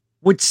just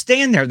would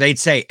stand there. They'd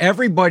say,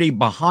 everybody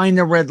behind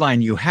the red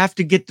line, you have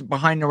to get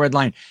behind the red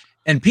line.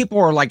 And people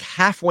are like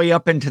halfway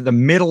up into the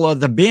middle of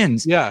the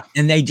bins. Yeah.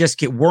 And they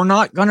just we're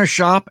not going to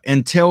shop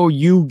until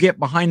you get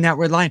behind that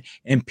red line.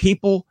 And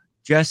people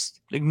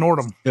just ignored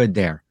them. Stood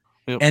there.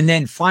 Yep. And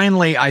then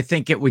finally, I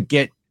think it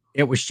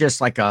was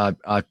just like a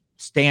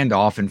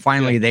standoff. And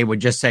finally they would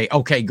just say,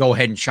 okay, go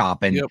ahead and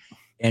shop. And,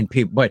 and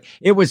people, but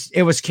it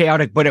was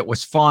chaotic, but it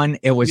was fun.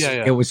 It was,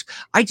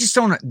 I just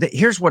don't,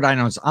 here's what I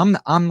know is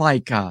I'm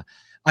like,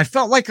 I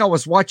felt like I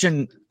was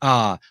watching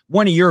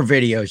one of your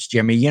videos,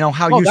 Jimmy. You know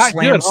how you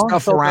slam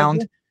stuff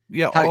around?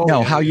 Yeah.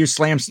 How you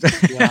slam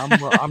stuff. Yeah,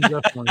 I'm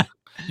definitely.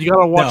 You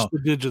got to watch the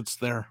digits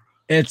there.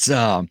 It's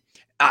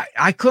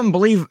I couldn't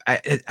believe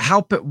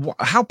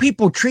how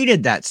people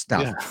treated that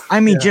stuff. Yeah.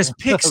 I mean, just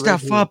pick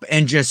stuff up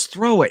and just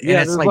throw it. Yeah,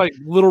 and it's there's like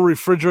little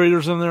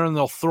refrigerators in there, and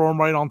they'll throw them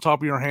right on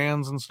top of your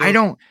hands and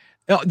stuff.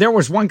 There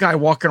was one guy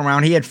walking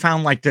around. He had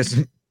found like this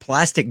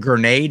plastic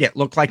grenade. It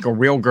looked like a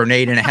real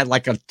grenade, and it had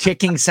like a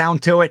ticking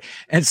sound to it.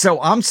 And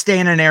so I'm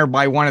standing there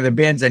by one of the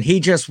bins, and he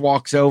just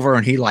walks over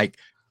and he like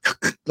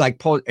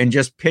pulls and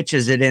just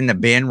pitches it in the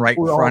bin right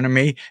in front of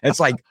me.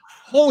 It's like,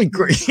 holy,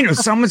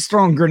 someone's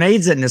throwing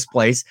grenades in this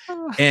place.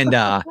 And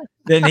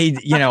then he,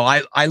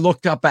 I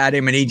looked up at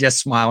him and he just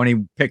smiled and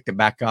he picked it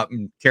back up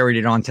and carried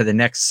it on to the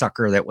next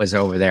sucker that was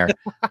over there.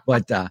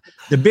 But the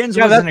bins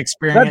was an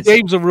experience. That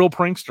Dave's a real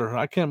prankster.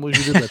 I can't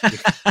believe you did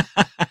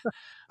that.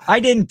 I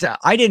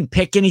didn't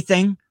pick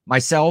anything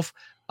myself.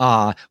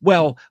 I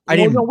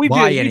didn't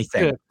buy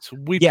anything.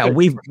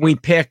 We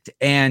picked,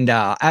 and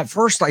at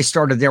first I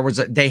started.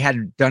 They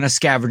had done a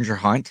scavenger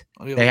hunt.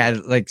 They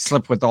had like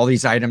slipped with all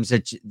these items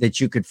that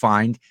you could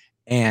find,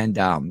 and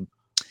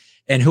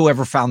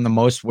whoever found the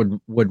most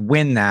would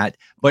win that.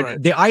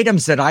 But the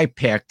items that I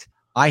picked,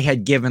 I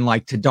had given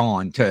like to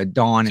Dawn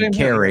and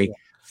Carrie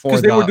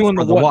for they were doing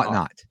the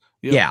whatnot.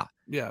 Yeah.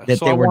 That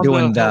so they were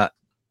doing the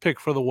pick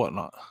for the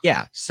whatnot.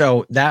 Yeah.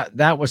 So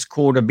that was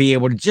cool to be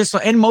able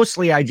to and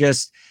mostly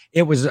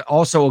it was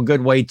also a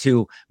good way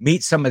to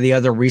meet some of the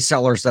other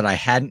resellers that I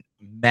hadn't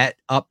met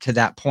up to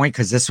that point.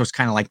 Cause this was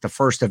kind of like the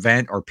first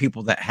event, or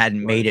people that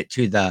hadn't made it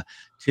to the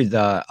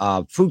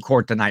food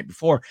court the night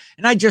before.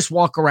 And I just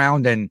walk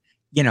around and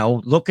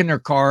look in their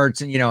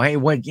cards and, hey,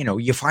 what,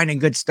 you finding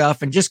good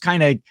stuff, and just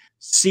kind of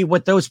see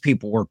what those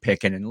people were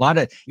picking. And a lot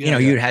of,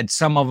 you had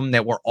some of them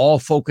that were all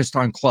focused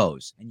on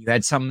clothes, and you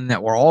had some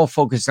that were all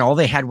focused, all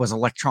they had was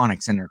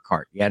electronics in their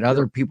cart. You had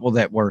other people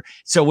that were,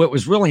 so it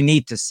was really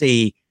neat to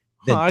see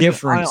the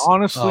difference. I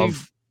honestly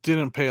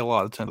didn't pay a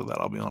lot of attention to that,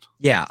 I'll be honest.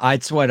 Yeah,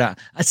 it's what I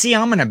see.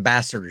 I'm an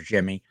ambassador,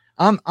 Jimmy.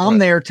 I'm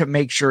there to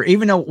make sure,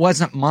 even though it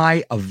wasn't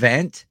my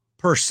event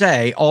per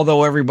se,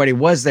 although everybody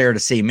was there to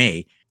see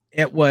me,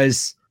 it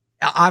was,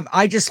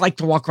 I just like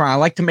to walk around. I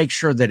like to make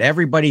sure that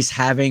everybody's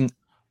having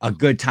a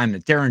good time,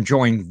 that they're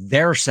enjoying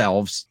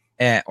themselves,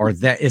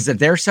 is it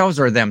themselves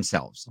or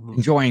themselves?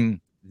 Enjoying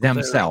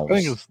themselves. I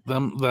think it's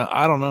them.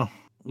 I don't know.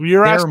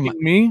 You're asking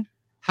me?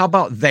 How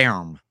about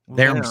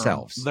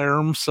themselves?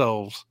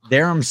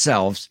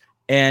 Themselves.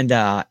 And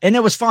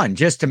it was fun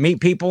just to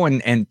meet people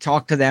and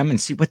talk to them and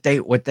see what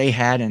they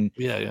had. And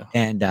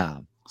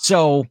and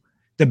so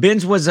the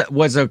bins was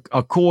a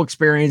cool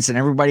experience, and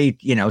everybody,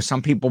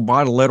 some people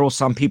bought a little,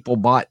 some people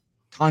bought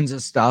tons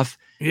of stuff.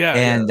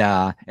 And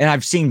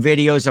I've seen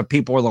videos of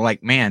people who are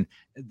like, man,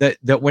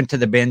 that went to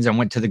the bins and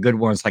went to the good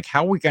ones, like,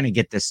 how are we going to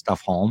get this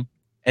stuff home?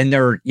 And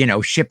they're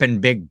shipping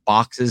big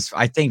boxes.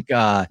 I think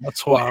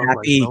that's why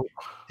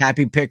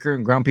Happy Picker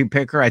and Grumpy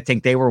Picker, I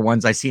think they were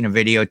ones. I seen a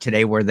video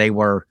today where they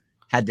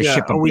had to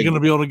ship. Are we going to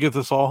be able to get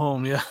this all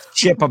home? Yeah,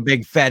 ship a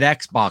big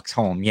FedEx box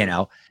home.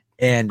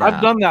 And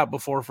I've done that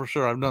before for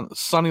sure. I've done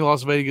sunny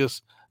Las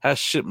Vegas has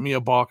shipped me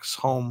a box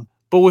home,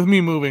 but with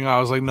me moving, I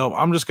was like, no,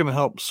 I'm just going to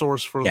help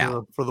source for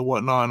the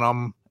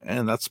whatnot,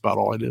 and that's about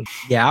all I did.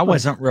 Yeah, I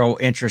wasn't real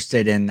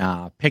interested in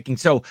picking.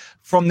 So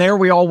from there,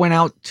 we all went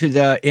out to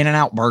the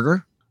In-N-Out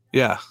Burger.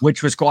 Yeah,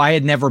 which was cool. I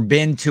had never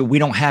been to. We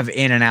don't have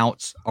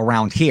In-N-Outs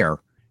around here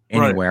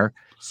anywhere. Right.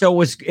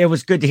 So it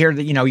was good to hear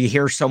that, you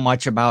hear so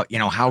much about,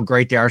 how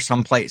great they are.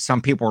 Some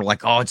people are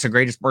like, oh, it's the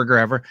greatest burger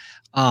ever.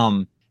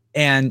 And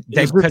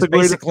because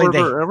basically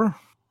ever?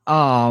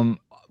 Well,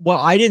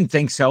 I didn't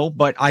think so,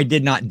 but I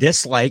did not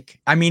dislike.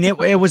 I mean,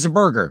 it was a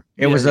burger.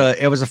 It was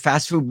a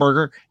fast food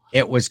burger.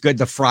 It was good.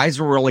 The fries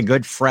were really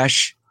good,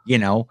 fresh,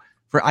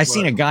 I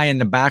seen a guy in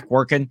the back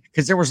working,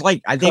 because there was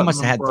they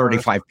must have had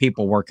 35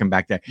 people working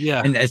back there.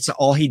 Yeah. And that's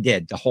all he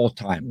did the whole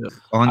time. Yeah.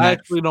 I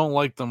actually don't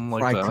like them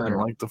like that. Cutter. I don't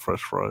like the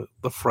fresh fries.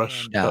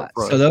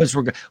 So those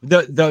were good.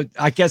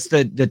 I guess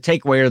the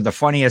takeaway or the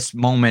funniest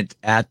moment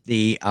at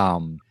the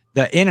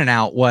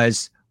In-N-Out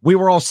was we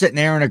were all sitting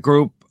there in a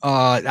group.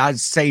 I'd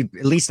say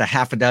at least a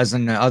half a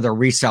dozen other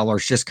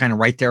resellers just kind of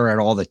right there at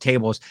all the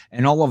tables.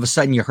 And all of a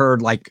sudden you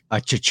heard like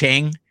a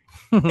cha-ching.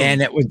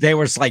 And they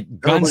was like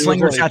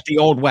gunslingers at the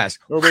Old West.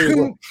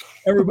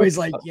 Everybody's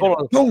like,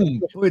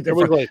 boom.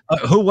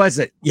 Who was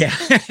it? Yeah.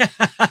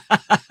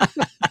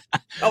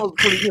 That was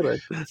pretty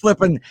good.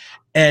 Flipping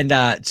and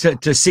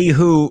to see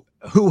who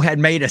had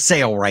made a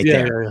sale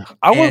there. Yeah.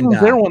 I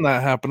wasn't there when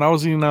that happened. I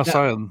was eating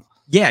outside.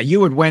 Yeah,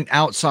 you had went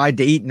outside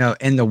to eat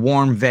in the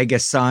warm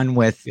Vegas sun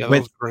with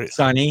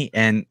Sonny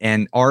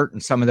and Art,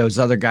 and some of those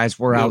other guys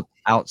were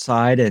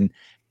outside and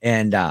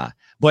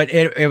but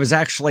it was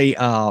actually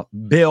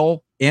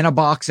Bill in a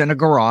box in a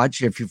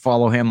garage. If you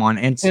follow him on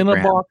Instagram, in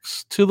a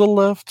box to the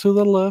left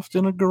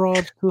in a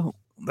garage.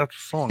 That's a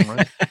song,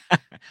 right?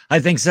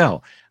 I think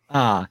so.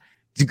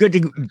 It's good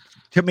to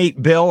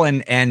meet Bill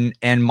and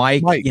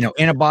Mike.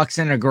 In a box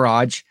in a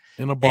garage.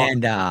 In a box.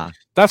 And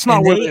that's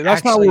not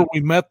where we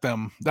met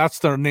them. That's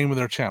the name of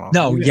their channel.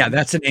 No,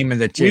 that's the name of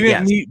the channel. We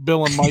didn't meet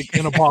Bill and Mike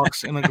in a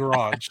box in a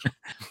garage.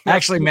 I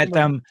actually met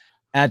them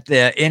at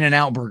the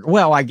In-N-Out Burger.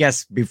 Well, I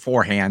guess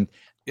beforehand.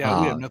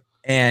 Yeah,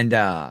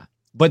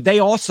 but they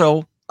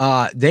also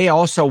won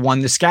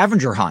the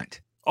scavenger hunt,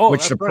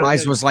 which the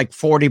prize was like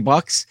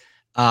 $40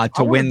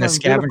 to win the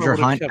scavenger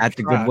hunt at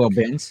the Goodwill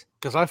bins.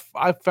 Because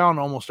I found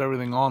almost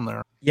everything on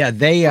there. Yeah,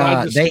 they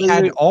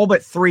had all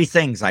but 3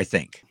 things, I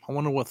think. I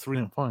wonder what 3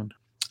 didn't find.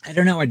 I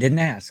don't know. I didn't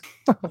ask.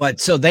 But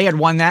so they had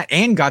won that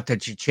and got the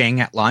cha-ching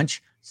at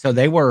lunch. So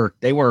they were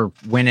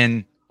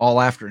winning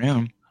all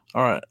afternoon.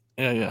 All right.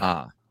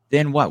 Yeah.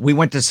 Then what? We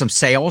went to some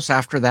sales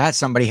after that.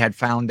 Somebody had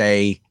found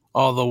the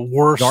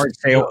worst yard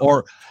sale,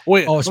 or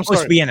it was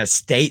supposed to be an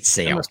estate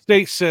sale. An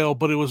estate sale,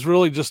 but it was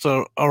really just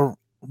a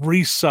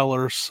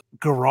reseller's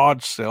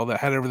garage sale that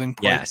had everything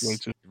priced way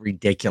too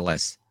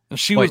ridiculous. And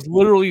she was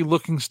literally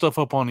looking stuff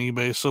up on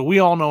eBay, so we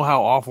all know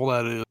how awful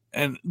that is.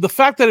 And the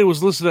fact that it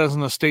was listed as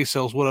an estate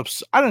sale is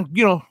what I don't,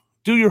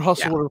 do your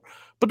hustle, whatever,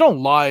 but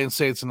don't lie and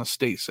say it's an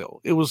estate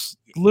sale. It was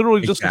literally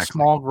just a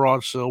small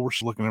garage sale where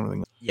she's looking at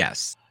everything.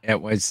 Yes,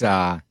 it was.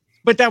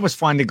 But that was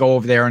fun to go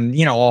over there and,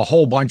 a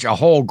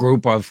whole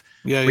group of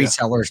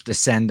resellers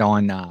descend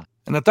on.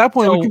 And at that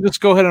point, we can just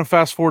go ahead and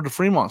fast forward to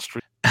Fremont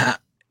Street.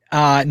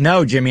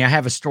 No, Jimmy, I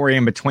have a story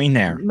in between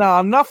there.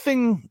 No,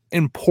 nothing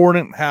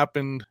important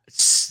happened.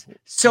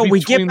 So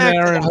we get back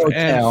to the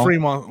hotel. And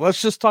Fremont.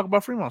 Let's just talk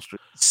about Fremont Street.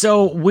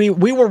 So we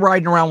were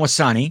riding around with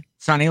Sonny.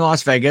 Sonny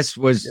Las Vegas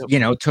was,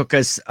 took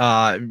us,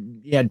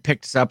 he had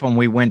picked us up and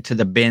we went to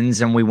the bins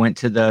and we went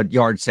to the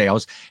yard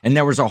sales. And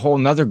there was a whole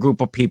nother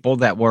group of people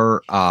that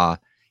were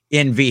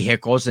in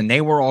vehicles, and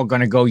they were all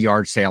going to go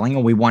yard sailing,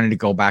 and we wanted to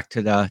go back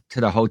to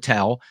the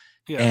hotel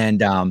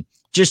and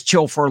just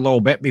chill for a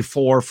little bit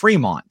before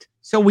Fremont.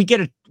 So we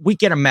get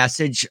a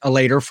message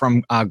later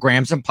from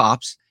Grams and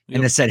Pops,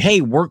 and it said,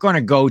 "Hey, we're going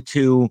to go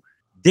to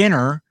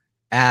dinner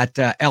at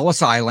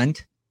Ellis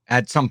Island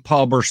at some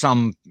pub or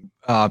some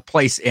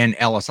place in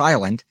Ellis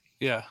Island."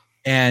 Yeah.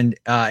 And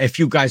if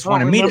you guys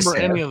want to meet us there. I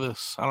don't remember any of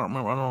this. I don't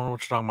know what you're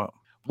talking about.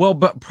 Well,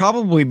 but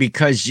probably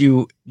because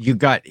you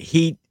got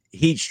heat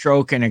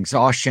stroke and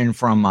exhaustion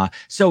from.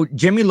 So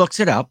Jimmy looks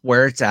it up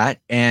where it's at,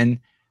 and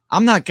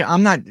I'm not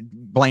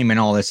blaming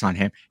all this on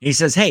him. He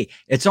says, "Hey,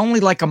 it's only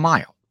like a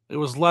mile. It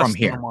was less from than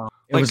here. a mile.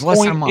 It was less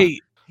than a mile."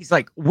 He's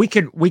like, "We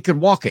could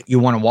walk it. You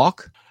want to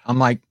walk?" I'm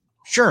like,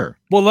 "Sure."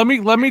 Well, let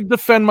me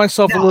defend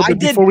myself a little bit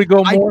before we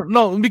go more.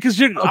 No,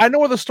 because I know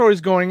where the story's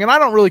going, and I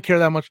don't really care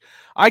that much.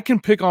 I can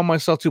pick on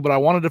myself too, but I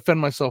want to defend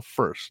myself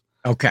first.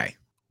 Okay.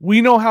 We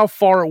know how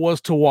far it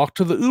was to walk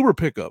to the Uber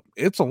pickup.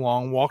 It's a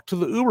long walk to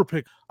the Uber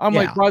pickup. I'm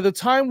like, by the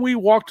time we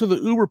walk to the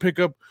Uber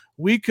pickup,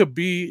 we could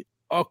be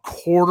a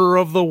quarter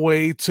of the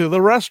way to the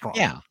restaurant.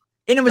 Yeah.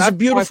 And it was a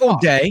beautiful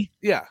day.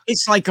 Yeah.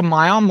 It's like a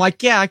mile. I'm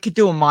like, I could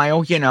do a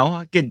mile,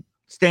 I could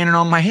standing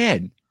on my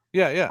head.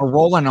 Yeah. Or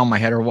rolling on my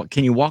head, or what?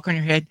 Can you walk on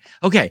your head?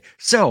 Okay.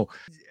 So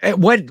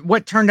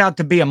what turned out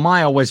to be a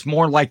mile was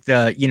more like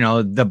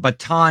the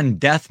Baton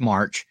Death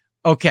March.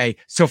 Okay,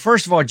 so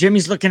first of all,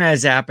 Jimmy's looking at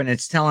his app and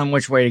it's telling him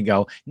which way to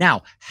go.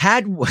 Now,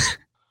 had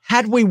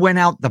we went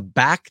out the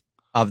back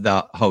of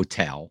the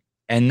hotel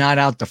and not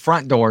out the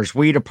front doors,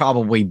 we'd have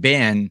probably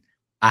been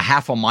a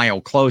half a mile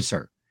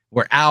closer.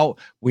 We're out,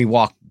 we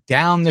walk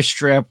down the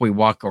strip, we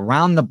walk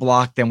around the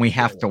block, then we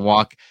have to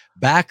walk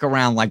back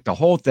around like the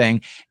whole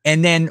thing.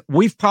 And then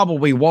we've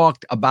probably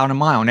walked about a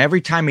mile. And every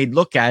time he'd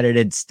look at it,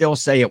 it'd still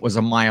say it was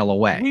a mile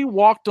away. We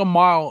walked a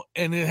mile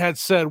and it had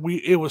said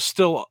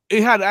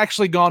it had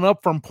actually gone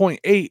up from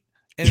 0.8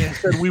 and it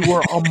said we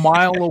were a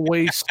mile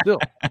away still.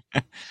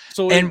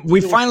 So we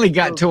finally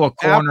got to a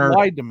corner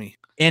lied to me.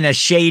 In a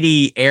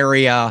shady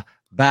area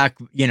back,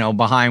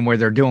 behind where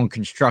they're doing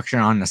construction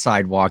on the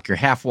sidewalk. You're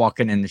half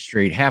walking in the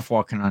street, half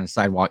walking on the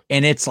sidewalk.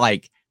 And it's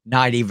like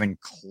not even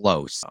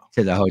close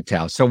to the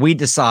hotel. So we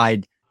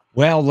decide,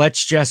 well,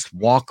 let's just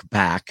walk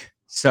back.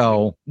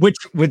 So which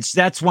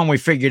that's when we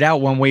figured out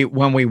when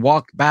we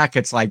walked back,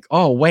 it's like,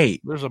 oh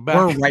wait, we're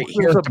right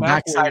here at the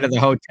back side of the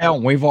hotel.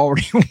 And we've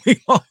already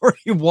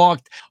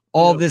walked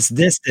all this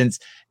distance.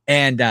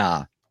 And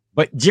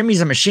but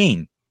Jimmy's a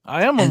machine.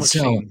 I am a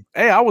machine.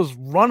 Hey, I was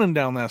running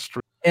down that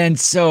street. And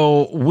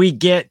so we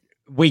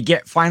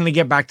finally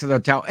get back to the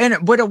hotel,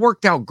 but it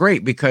worked out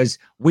great because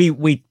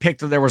we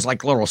picked, there was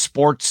like a little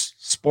sports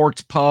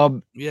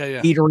pub,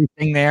 eatery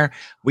thing there.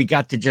 We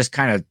got to just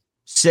kind of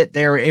sit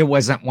there. It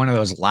wasn't one of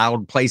those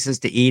loud places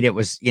to eat. It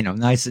was,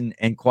 nice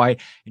and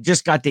quiet. You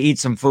just got to eat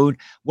some food.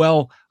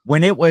 Well,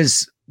 when it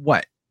was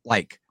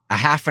like a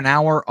half an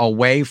hour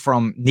away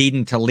from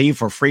needing to leave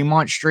for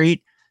Fremont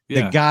Street,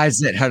 the guys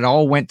that had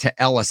all went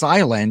to Ellis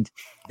Island,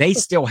 they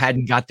still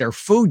hadn't got their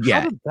food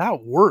yet. How did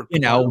that work?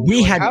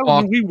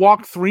 We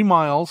walked 3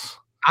 miles.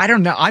 I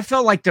don't know. I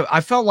felt like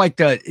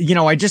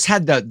I just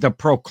had the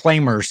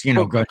proclaimers,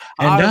 go, and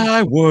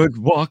I would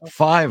walk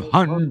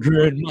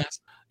 500 miles.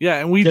 Yeah,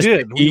 and we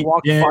did. We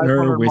walked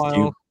 500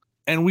 miles,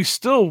 and we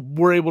still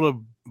were able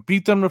to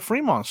beat them to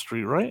Fremont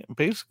Street, right?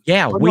 Basically.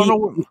 Yeah, we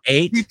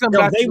ate.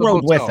 They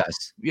rode with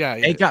us. Yeah,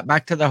 they got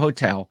back to the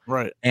hotel.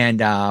 Right. And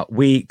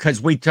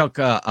because we took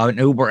an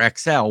Uber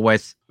XL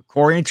with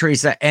Corey and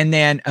Teresa, and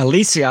then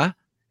Alicia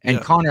and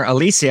Connor.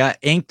 Alicia,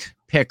 Inked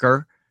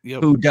Picker,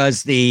 who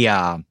does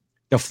the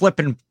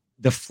Flippin'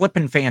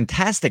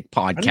 Fantastic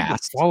podcast. I need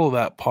to follow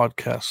that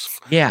podcast.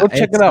 Yeah, go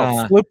check it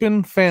out.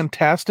 Flippin'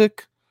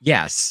 Fantastic.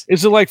 Yes.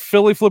 Is it like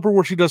Philly Flipper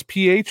where she does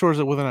PH, or is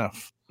it with an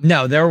F?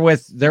 No, they're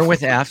with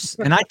Fs,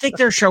 and I think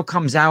their show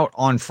comes out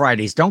on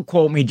Fridays. Don't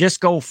quote me. Just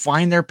go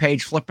find their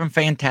page, Flippin'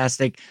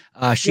 Fantastic.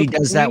 She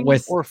does that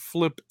with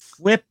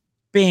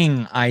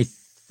flipping. I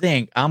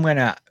think I'm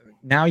gonna.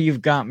 Now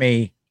you've got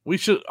me.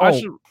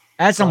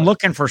 I'm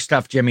looking for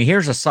stuff, Jimmy.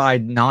 Here's a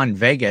side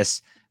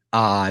non-Vegas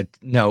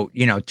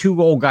note.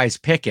 2 old guys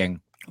picking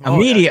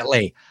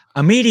immediately,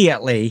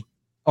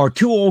 or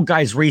 2 old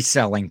guys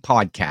reselling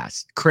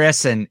podcast.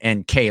 Chris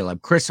and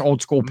Caleb. Chris,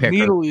 old school picker.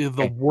 Immediately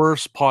the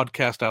worst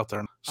podcast out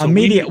there. So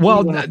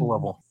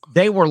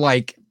they were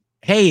like,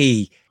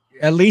 hey,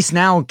 at least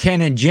now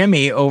Ken and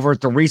Jimmy over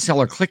at the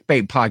Reseller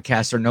Clickbait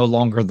podcast are no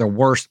longer the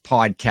worst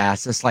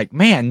podcast. It's like,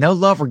 man, no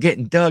love. We're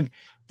getting dug.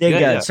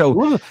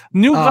 So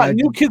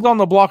new kids on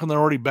the block, and they're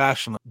already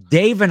bashing them.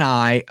 Dave and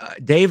I,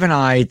 Dave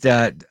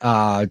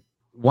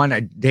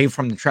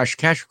from the Trash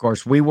Cash, of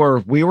course, we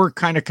were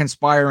kind of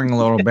conspiring a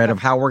little bit of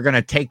how we're going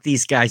to take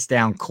these guys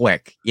down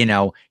quick. You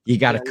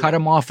got to cut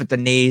them off at the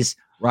knees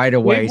right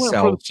away. He went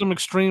for some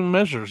extreme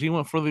measures. He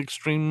went for the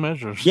extreme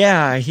measures.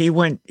 Yeah, he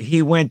went.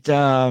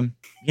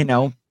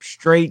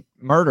 Straight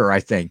murder, I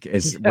think,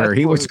 is where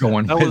he was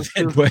going with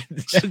it.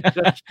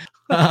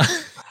 But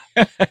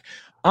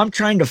I'm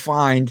trying to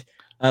find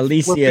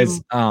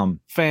Alicia's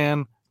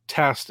Fantastic.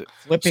 fantastic.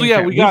 Flipping. So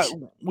yeah,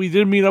 we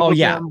did meet up. Oh with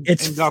yeah, them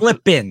it's and got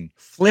Flippin.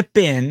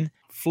 Flippin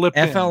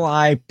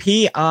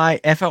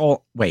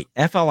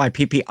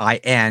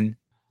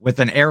with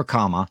an air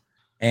comma,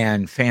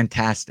 and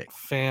fantastic.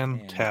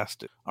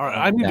 All right,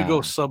 I need to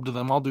go sub to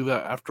them. I'll do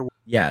that after.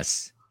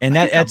 Yes. And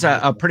that's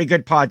a pretty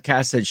good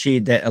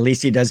podcast that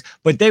Alicia does.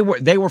 But they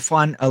were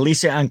fun,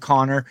 Alicia and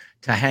Connor,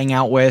 to hang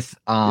out with.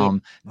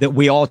 That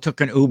we all took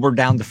an Uber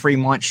down to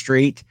Fremont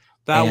Street.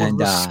 That was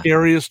the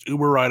scariest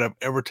Uber ride I've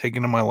ever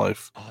taken in my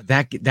life. Oh,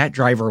 that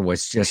driver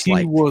was just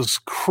he was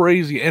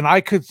crazy. And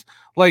I could,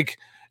 like,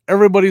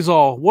 everybody's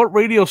all, what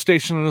radio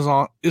station is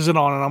it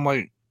on? And I'm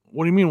like,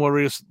 what do you mean what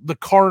radio? The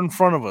car in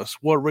front of us.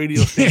 What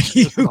radio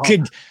station is it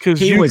on?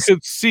 Because you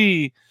could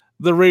see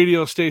the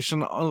radio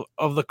station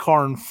of the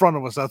car in front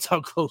of us. That's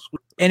how close we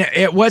were. And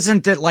it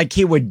wasn't that like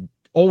he would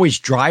always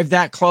drive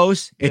that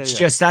close. It's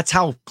just that's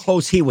how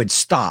close he would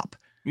stop.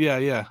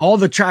 Yeah. All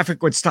the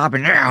traffic would stop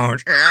and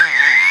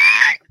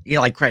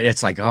like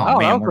it's like, oh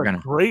man, we're gonna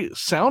great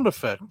sound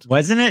effect.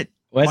 Wasn't it?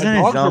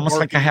 It's almost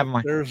like I have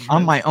my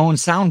own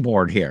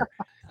soundboard here.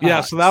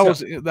 Yeah, so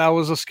that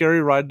was a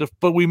scary ride,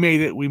 but we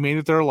made it. We made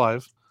it there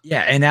alive.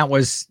 Yeah, and that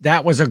was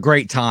a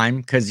great time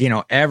because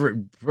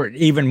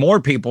even more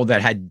people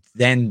that had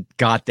then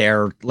got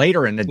there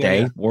later in the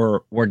day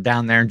were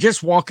down there and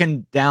just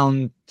walking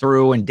down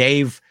through. And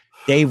Dave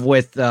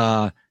with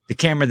the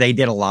camera, they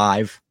did a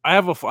live. I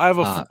have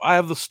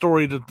the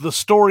story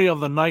of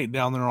the night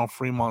down there on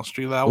Fremont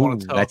Street that I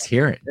want to tell. Let's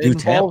hear it. It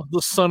involved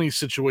the Sunny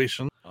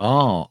situation.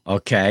 Oh,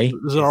 okay.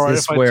 Is it all right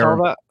if I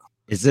tell that?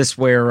 Is this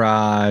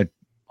where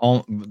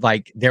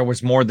like there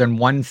was more than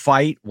one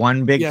fight,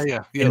 one big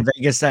in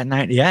Vegas that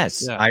night?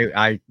 Yes,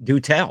 I do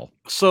tell.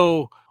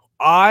 So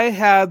I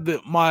had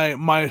my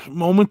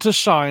moment to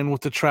shine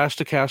with the Trash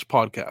to Cash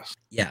podcast.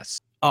 Yes.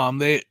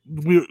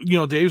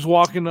 Dave's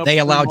walking up. They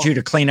allowed you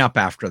to clean up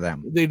after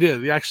them. They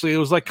did. Actually, it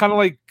was like kind of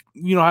like,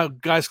 how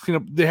guys clean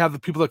up. They have the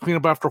people that clean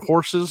up after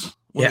horses.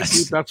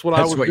 Yes. That's what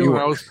I was doing.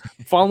 I was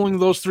following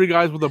those three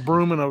guys with a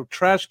broom and a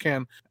trash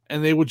can,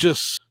 and they would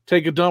just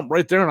take a dump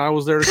right there, and I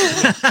was there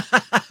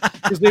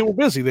because they were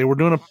busy. They were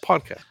doing a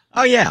podcast.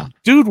 Oh yeah,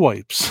 dude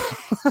wipes.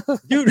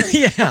 Dude,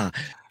 yeah.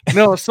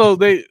 No, so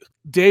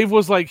Dave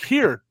was like,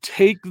 "Here,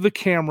 take the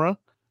camera.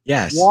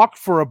 Yes, walk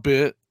for a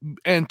bit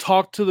and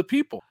talk to the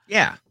people."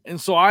 Yeah. And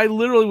so I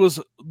literally was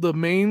the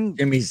main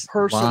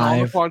person on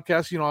the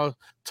podcast.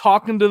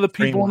 Talking to the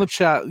people in the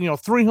chat.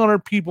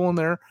 300 people in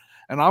there,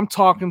 and I'm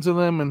talking to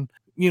them and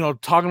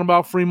talking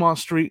about Fremont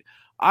Street.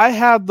 I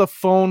had the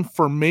phone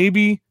for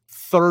maybe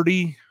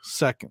 30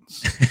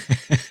 seconds.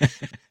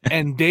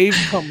 And Dave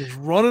comes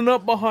running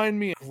up behind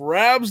me,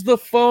 grabs the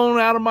phone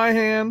out of my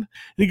hand, and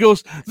he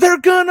goes, "They're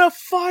gonna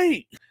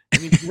fight."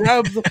 And he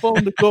grabs the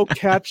phone to go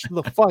catch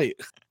the fight.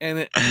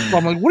 And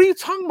I'm like, "What are you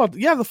talking about?"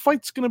 "Yeah, the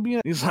fight's gonna be."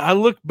 I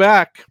look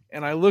back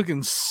and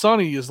and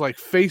Sonny is like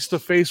face to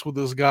face with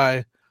this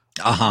guy.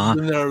 And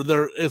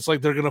it's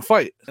like they're gonna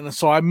fight. And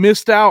so I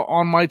missed out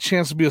on my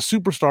chance to be a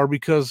superstar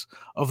because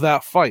of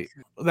that fight.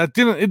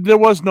 There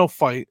was no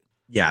fight.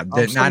 Yeah,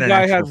 some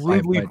guy had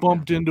rudely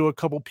bumped into a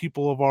couple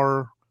people of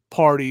our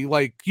party,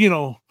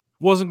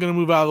 wasn't going to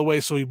move out of the way,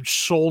 so he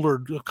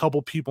shouldered a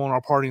couple people in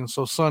our party. And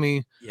so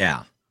Sonny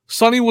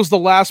was the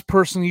last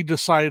person he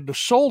decided to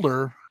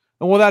shoulder,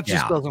 and that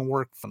just doesn't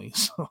work funny.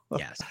 So.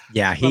 Yes,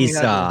 he's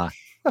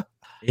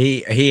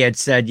he had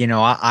said,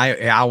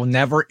 I will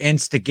never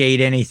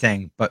instigate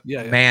anything, but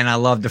man, I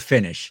love to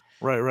finish.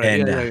 Right,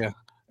 and,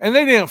 and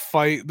they didn't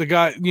fight. The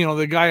guy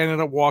ended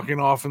up walking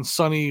off, and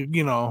Sonny,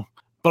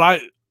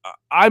 but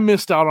I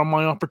missed out on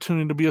my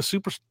opportunity to be a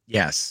superstar.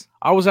 Yes.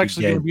 I was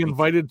actually going to be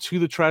invited to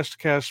the Trash to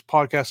Cash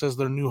podcast as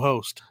their new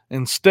host.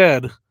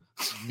 Instead,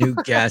 you're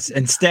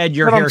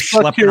here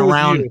schlepping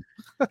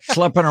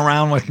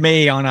around with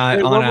me on a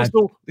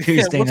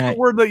Tuesday night. What's the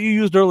word that you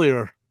used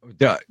earlier?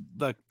 The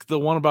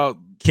one about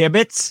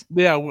kibitz?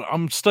 Yeah,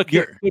 I'm stuck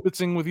here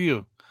kibitzing with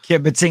you.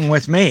 Kibitzing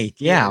with me.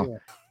 Yeah.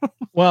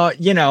 Well,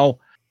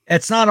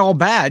 it's not all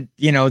bad.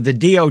 The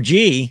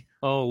D.O.G.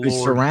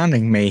 who's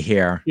surrounding me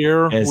here.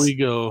 We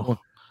go.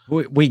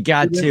 We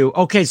got to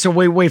so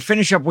we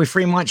finish up with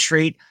Fremont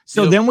Street.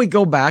 So then we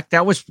go back.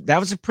 That was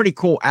a pretty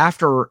cool.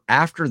 After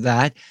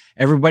that,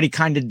 everybody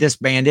kind of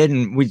disbanded,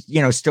 and we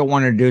still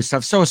wanted to do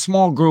stuff. So a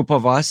small group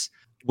of us,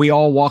 we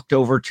all walked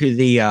over to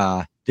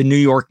the New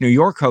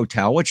York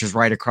hotel, which is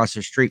right across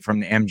the street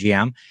from the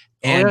MGM,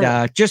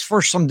 and just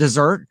for some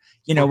dessert.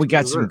 We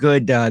got some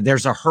good.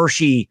 There's a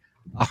Hershey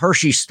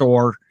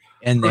store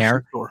in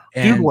there,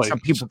 and some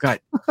people got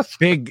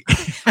big.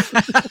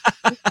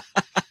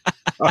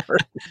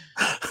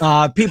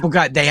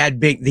 They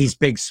had these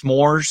big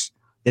s'mores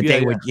that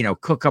they would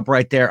cook up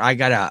right there. I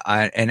got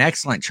an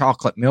excellent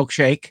chocolate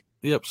milkshake.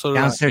 Yep. So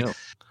downstairs,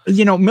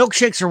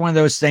 milkshakes are one of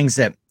those things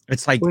that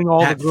it's like bring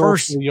all the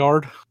girls to the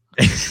yard.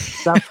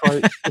 That's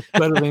right. It's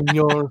better than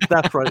yours.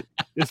 That's right.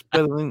 It's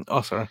better than.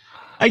 Oh, sorry.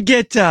 I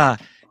get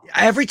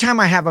every time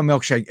I have a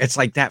milkshake, it's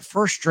like that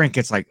first drink.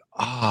 It's like,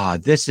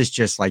 this is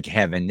just like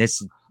heaven.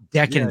 This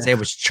decadence. It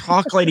was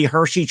chocolatey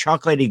Hershey,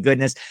 chocolatey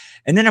goodness,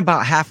 and then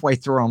about halfway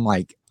through, I'm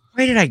like,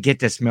 why did I get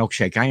this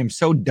milkshake? I am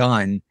so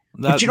done.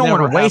 That but you don't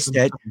want to waste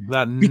it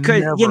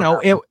because,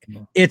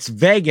 it's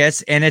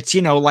Vegas and it's,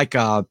 like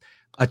a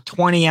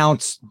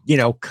 20-ounce,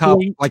 cup,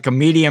 like a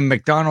medium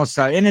McDonald's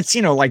style. And it's,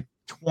 like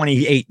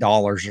 $28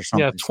 or something.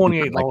 Yeah,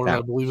 $28, like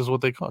I believe is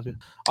what they cost you.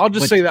 I'll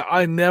just say that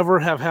I never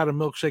have had a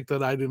milkshake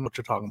that I didn't know what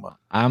you're talking about.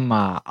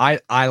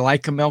 I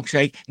like a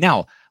milkshake.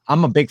 Now,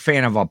 I'm a big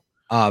fan of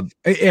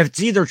if it's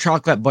either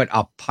chocolate, but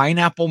a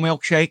pineapple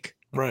milkshake.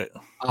 Right.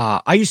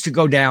 I used to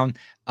go down.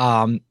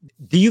 Do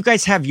you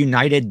guys have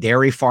United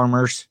Dairy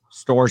Farmers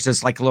stores?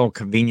 It's like a little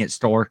convenience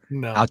store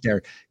out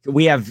there.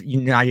 We have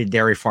United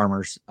Dairy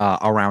Farmers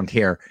around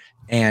here,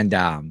 and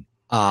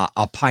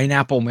a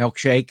pineapple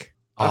milkshake.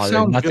 There's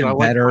nothing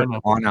better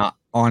on a.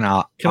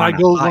 Can I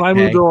go when I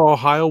move to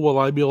Ohio? Will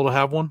I be able to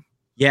have one?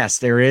 Yes,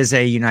 there is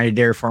a United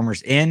Dairy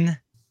Farmers in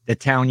the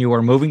town you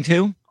are moving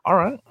to. All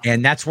right.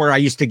 And that's where I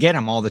used to get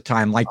them all the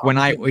time. Like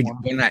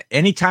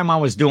anytime I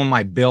was doing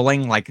my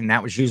billing, and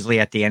that was usually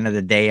at the end of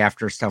the day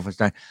after stuff was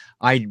done.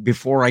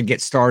 Before I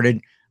get started,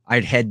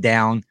 I'd head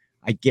down.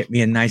 I'd get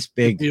me a nice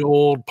the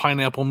old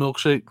pineapple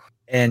milkshake.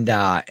 And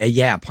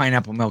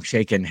pineapple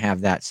milkshake and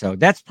have that. So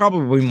that's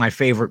probably my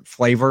favorite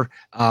flavor.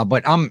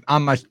 But I'm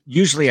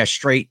usually a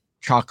straight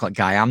chocolate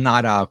guy. I'm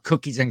not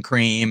cookies and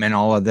cream and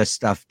all of this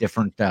stuff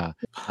different.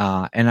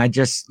 And I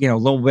just, a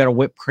little bit of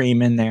whipped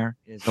cream in there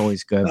is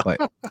always good.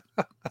 But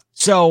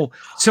so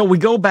we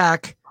go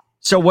back.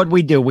 So what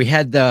we do, we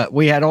had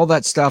all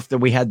that stuff that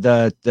we had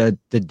the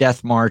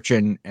death march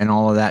and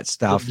all of that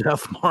stuff. The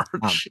death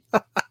march.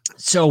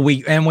 So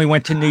we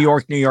went to New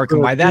York,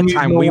 and by that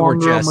time we were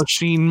just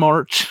machine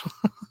march.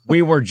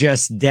 We were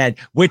just dead,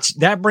 which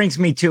that brings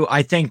me to,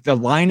 I think, the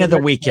line of the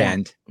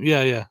weekend.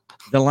 Yeah.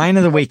 The line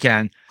of the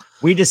weekend.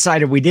 We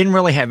decided we didn't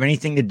really have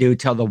anything to do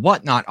till the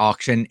Whatnot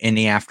auction in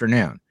the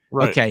afternoon.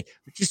 Right. Okay.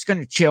 We're just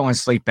going to chill and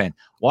sleep in.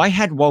 Well, I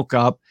had woke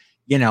up,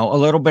 a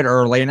little bit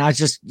early, and I was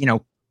just,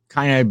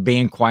 kind of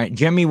being quiet.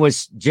 Jimmy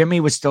was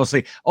still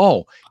asleep.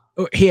 Oh,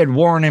 he had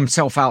worn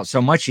himself out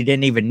so much he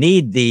didn't even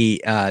need the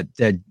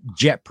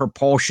jet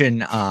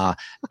propulsion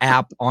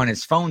app on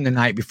his phone the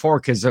night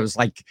before, because it was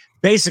like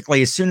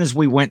basically as soon as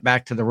we went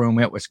back to the room,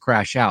 it was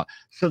crash out.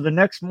 So the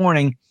next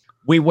morning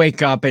we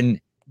wake up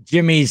and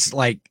Jimmy's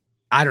like,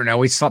 I don't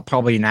know, he slept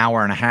probably an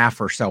hour and a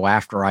half or so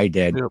after I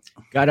did. Yep.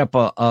 Got up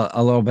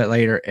a little bit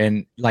later,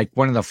 and like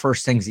one of the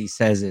first things he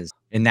says is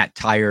in that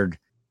tired,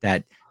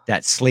 that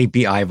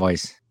sleepy eye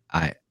voice,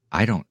 I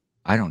don't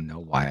know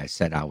why I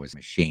said I was a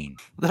machine.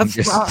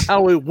 That's not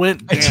how it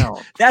went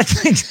down.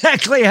 That's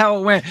exactly how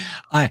it went.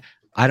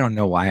 I don't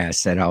know why I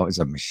said I was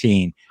a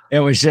machine. It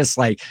was just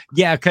like,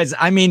 because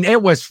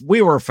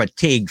we were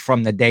fatigued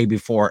from the day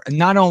before. And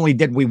not only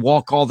did we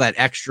walk all that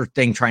extra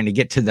thing trying to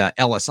get to the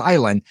Ellis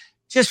Island,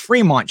 just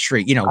Fremont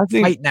Street,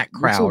 fighting that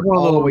crowd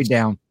all the way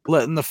down.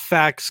 Letting the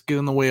facts get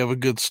in the way of a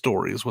good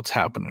story is what's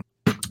happening.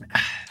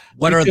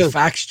 What are the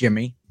facts,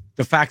 Jimmy?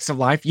 The facts of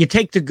life? You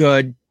take the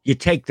good, you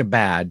take the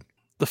bad.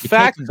 The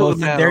facts of the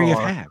matter there you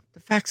have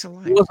the facts of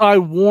life. Was I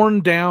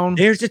worn down?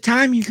 There's the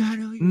time you got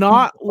to.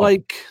 Not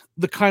like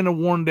the kind of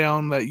worn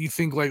down that you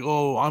think like,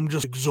 oh, I'm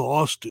just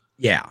exhausted.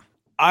 Yeah.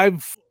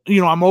 I'm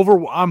not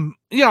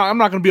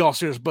going to be all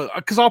serious, but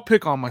because I'll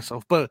pick on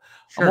myself, but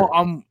sure.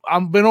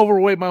 I've been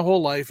overweight my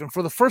whole life. And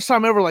for the first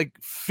time ever, like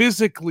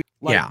physically,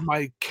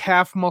 my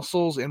calf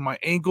muscles and my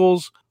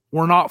ankles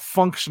were not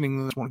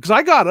functioning this morning. Cause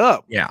I got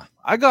up. Yeah.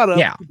 I got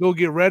up to go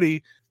get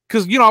ready.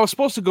 Cause I was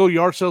supposed to go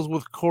yard sales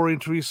with Corey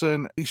and Teresa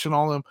and Alicia and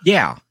all them.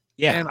 Yeah.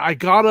 Yeah. And I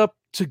got up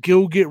to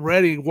go get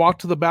ready, walk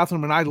to the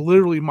bathroom, and I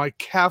literally, my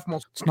calf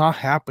muscle, it's not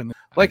happening.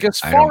 Like as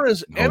far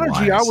as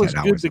energy, I was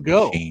good to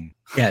go.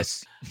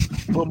 Yes.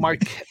 But my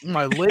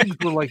legs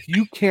were like,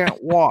 you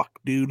can't walk,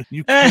 dude.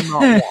 You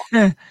cannot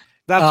walk.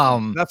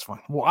 That's fine.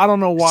 Well, I don't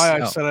know why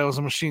I said I was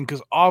a machine,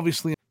 because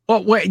obviously.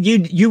 Well,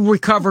 you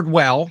recovered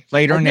well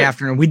later in the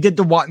afternoon. We did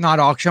the Whatnot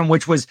auction,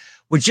 which was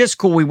just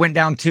cool. We went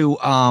down to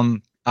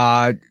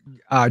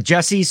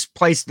Jesse's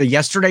place, the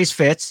Yesterday's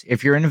Fits.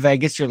 If you're in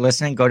Vegas, you're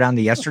listening, go down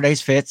to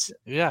Yesterday's Fits.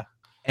 Yeah.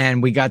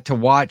 And we got to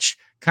watch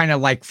kind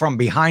of like from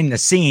behind the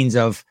scenes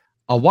of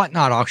a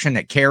Whatnot auction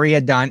that Carrie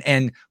had done.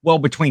 And well,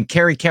 between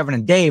Carrie, Kevin,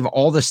 and Dave,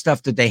 all the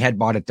stuff that they had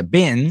bought at the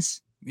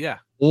bins. Yeah.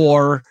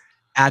 Or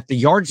at the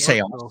yard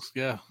sales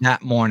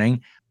that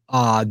morning,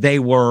 they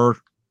were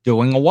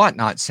doing a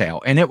Whatnot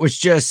sale. And it was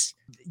just,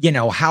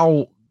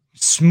 how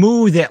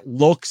smooth it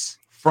looks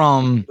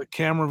from the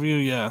camera view.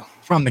 Yeah.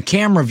 From the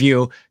camera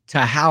view to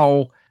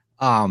how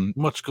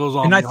much goes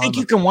on. And I think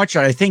you can watch it.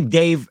 I think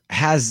Dave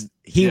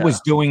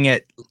was doing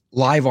it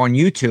live on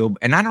YouTube,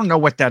 and I don't know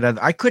what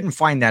I couldn't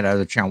find that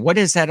other channel. What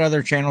is that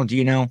other channel? Do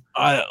you know?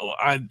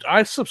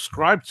 I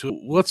subscribe to it.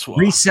 What's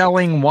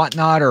Reselling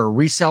Whatnot or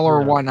Reseller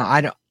or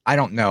Whatnot? I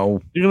don't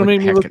know. You're gonna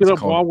make me look it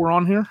up while we're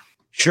on here?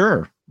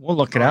 Sure. We'll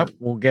look it up.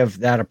 We'll give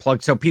that a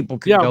plug so people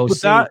can go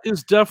see. That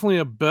is definitely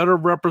a better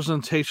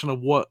representation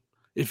of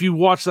if you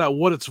watch that,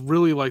 what it's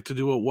really like to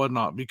do at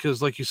Whatnot,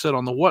 because like you said,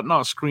 on the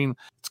Whatnot screen,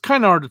 it's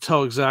kind of hard to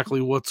tell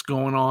exactly what's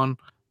going on.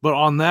 But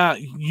on that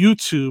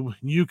YouTube,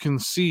 you can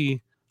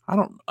see, I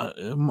don't.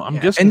 I'm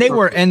Yeah. guessing. And they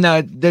were, and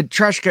the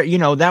Treshka, you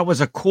know, that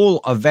was a cool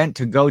event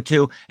to go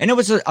to, and it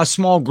was a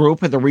small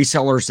group of the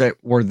resellers that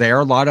were there.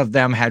 A lot of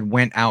them had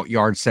went out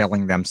yard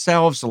selling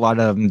themselves. A lot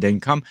of them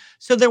didn't come,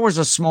 so there was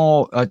a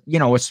small, a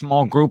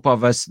small group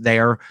of us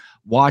there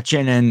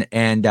watching,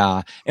 and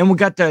we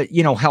got to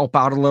help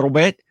out a little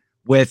bit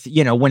with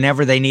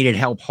whenever they needed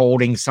help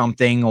holding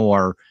something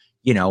or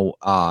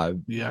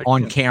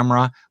on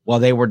camera while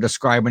they were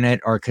describing it,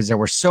 or because there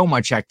was so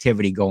much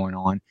activity going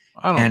on.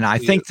 I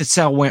think the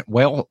sale went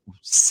well.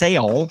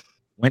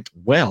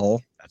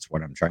 That's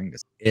what I'm trying to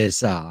say.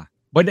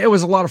 But it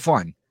was a lot of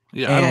fun.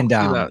 Yeah, and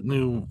I don't see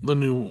the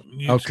new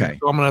YouTube, okay.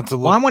 So I'm gonna have to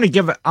look. Well, I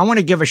want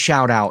to give a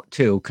shout out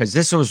too, because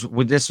this was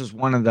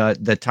one of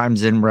the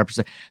times in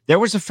represent. There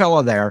was a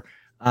fellow there,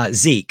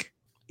 Zeke,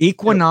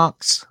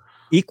 Equinox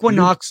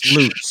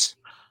Lutz,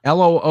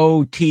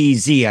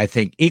 Lootz, I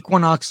think,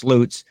 Equinox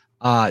Lutz.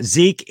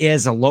 Zeke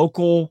is a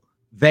local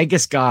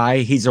Vegas guy.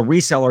 He's a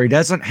reseller. He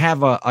doesn't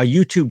have a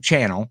YouTube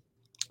channel,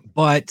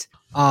 but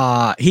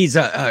he's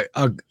a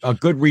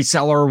good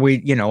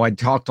reseller. I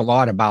talked a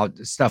lot about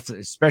stuff,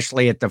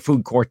 especially at the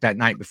food court that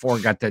night before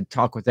I got to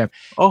talk with him.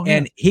 Oh, yeah.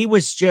 And he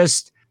was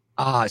just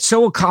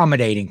so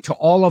accommodating to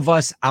all of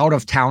us out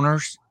of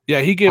towners.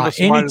 Yeah, he gave us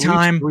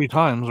anytime 3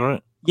 times,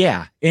 right?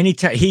 Yeah,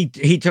 anytime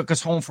he took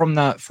us home from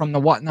the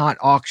Whatnot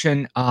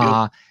auction.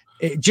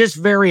 Just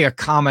very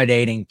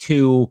accommodating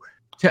to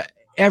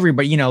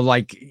everybody.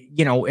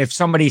 If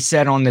somebody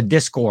said on the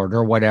Discord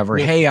or whatever,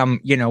 hey,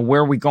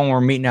 where are we going? We're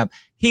meeting up.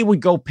 He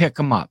would go pick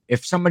them up.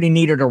 If somebody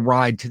needed a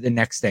ride to the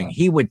next thing,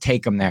 he would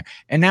take them there.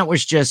 And that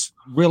was just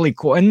really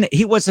cool. And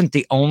he wasn't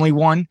the only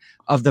one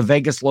of the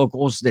Vegas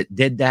locals that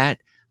did that.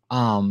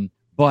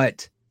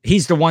 But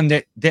he's the one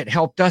that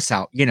helped us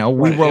out. We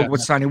rode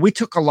with Sonny. We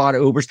took a lot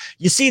of Ubers.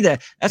 You see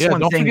that's one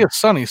don't thing. Don't forget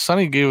Sonny.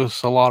 Sonny gave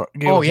us a lot.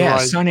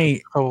 Sonny.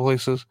 A couple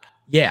places.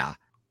 Yeah.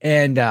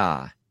 And,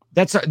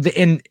 that's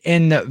in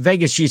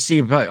Vegas. You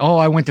see,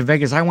 I went to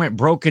Vegas. I went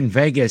broke in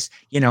Vegas.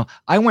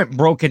 I went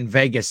broke in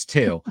Vegas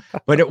too,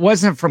 but it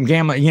wasn't from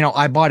gambling.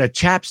 I bought a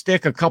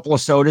chapstick, a couple of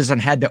sodas, and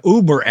had to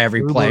Uber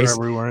every place.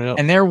 Everywhere, yep.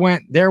 And there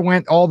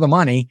went all the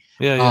money.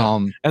 Yeah.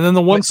 And then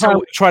the one time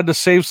we tried to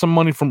save some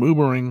money from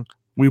Ubering,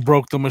 we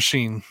broke the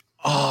machine.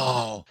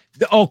 Oh,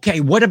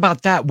 okay. What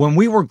about that? When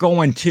we were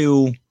going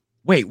to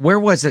where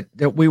was it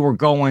that we were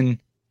going?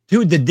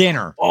 To the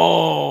dinner.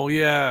 Oh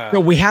yeah. So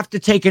we have to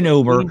take an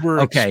Uber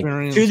to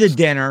the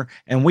dinner,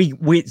 and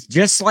we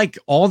just like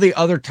all the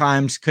other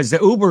times, because the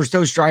Ubers,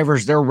 those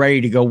drivers, they're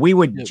ready to go.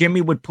 Jimmy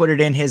would put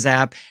it in his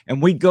app,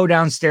 and we'd go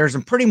downstairs,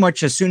 and pretty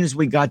much as soon as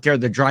we got there,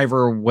 the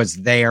driver was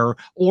there,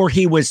 or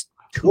he was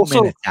 2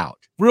 minutes out.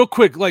 Real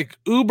quick, like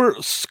Uber,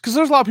 because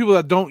there's a lot of people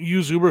that don't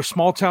use Uber.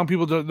 Small town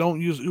people that don't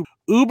use Uber.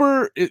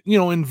 Uber,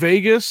 in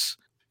Vegas,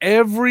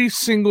 every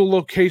single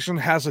location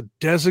has a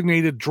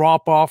designated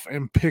drop off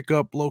and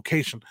pickup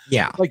location.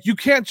 Yeah. Like you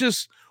can't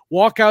just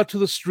walk out to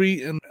the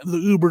street and the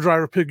Uber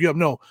driver pick you up.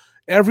 No,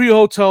 every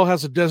hotel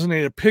has a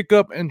designated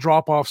pickup and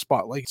drop off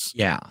spot.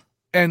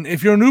 And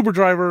if you're an Uber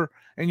driver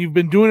and you've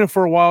been doing it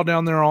for a while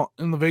down there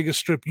in the Vegas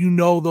Strip,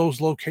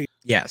 those locations.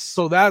 Yes.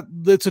 So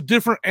that's a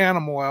different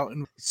animal out.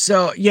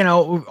 So,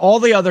 all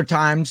the other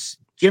times,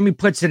 Jimmy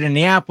puts it in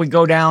the app. We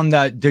go down.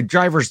 The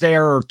driver's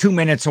there, or 2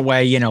 minutes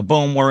away.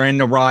 Boom, we're in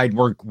the ride.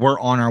 We're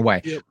on our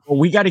way. Yep. Well,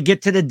 we got to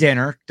get to the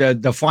dinner,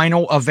 the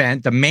final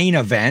event, the main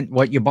event,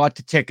 what you bought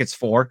the tickets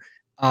for.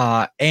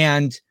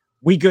 And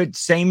we go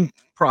same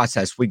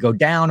process. We go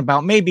down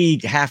about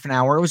maybe half an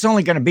hour. It was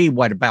only going to be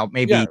about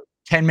maybe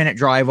 10-minute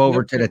drive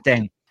over to the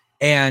thing.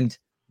 And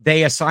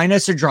they assign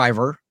us a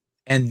driver.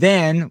 And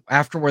then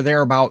after we're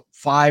there about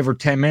 5 or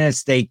 10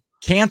 minutes, they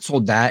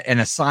canceled that and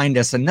assigned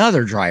us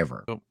another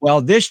driver.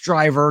 Well, this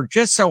driver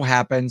just so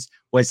happens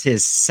was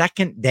his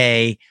second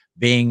day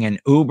being an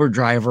Uber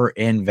driver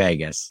in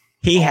Vegas.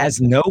 He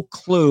has no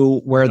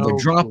clue where the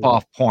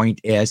drop-off point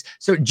is.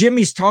 So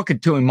Jimmy's talking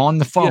to him on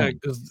the phone,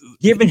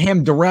 giving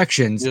him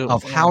directions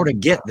of how to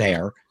get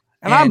there.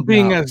 And I'm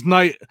being as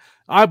nice.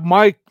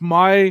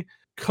 My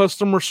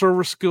customer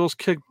service skills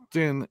kicked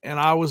in, and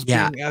I was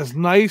being as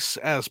nice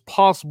as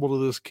possible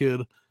to this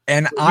kid.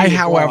 And I,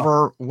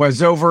 however,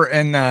 was over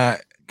in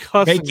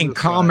making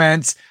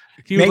comments.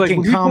 He was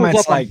making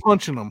comments like,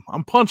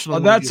 I'm punching him. Oh,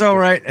 that's all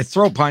right. A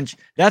throat punch.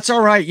 That's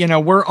all right.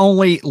 We're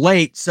only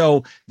late.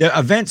 So the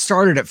event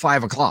started at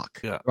 5:00.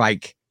 Yeah.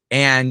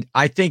 And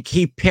I think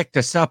he picked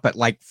us up at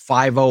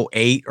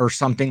 5:08 or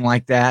something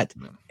like that.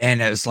 Yeah.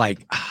 And it was like,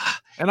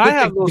 and I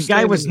have the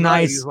guy was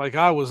nice.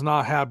 I was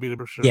not happy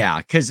to. Sure. Yeah,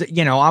 because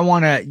I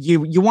want to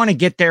you want to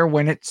get there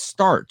when it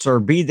starts, or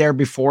be there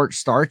before it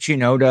starts.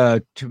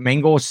 To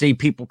mingle, see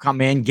people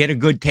come in, get a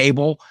good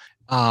table,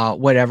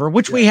 whatever.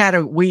 Which we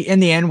in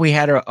the end we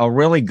had a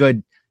really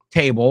good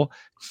table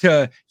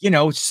to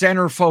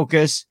center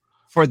focus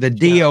for the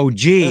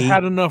D.O.G. It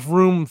had enough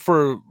room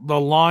for the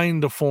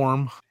line to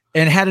form,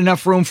 and had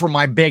enough room for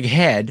my big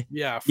head.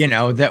 Yeah,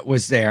 that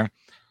was there.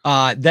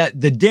 That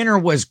the dinner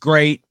was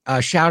great.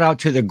 Shout out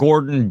to the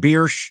Gordon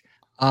Biersch.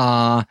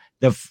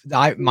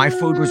 My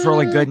food was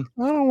really good.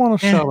 I don't want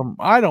to shout him.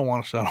 I don't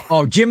want to shout him.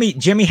 Oh,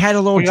 Jimmy had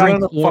a little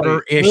drink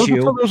order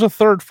issue. There was a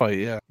third fight.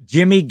 Yeah.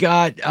 Jimmy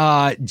got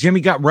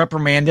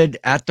reprimanded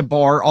at the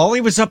bar. All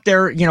he was up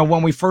there,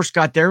 when we first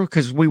got there,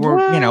 because we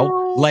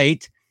were,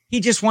 late. He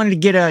just wanted to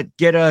get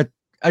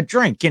a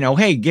drink.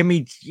 Hey, give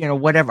me,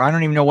 whatever. I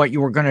don't even know what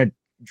you were gonna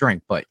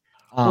drink, but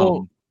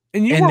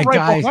and you were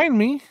right behind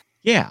me.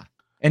 Yeah.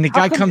 And the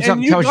guy comes up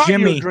and tells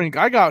Jimmy, drink.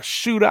 I got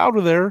shoot out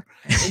of there,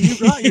 and you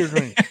got your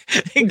drink.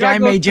 The guy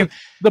made Jim.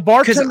 The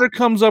bartender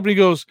comes up and he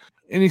goes,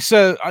 and he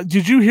said,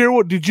 Did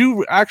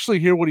you actually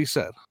hear what he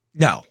said?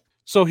 No.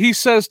 So he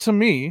says to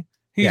me,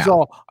 he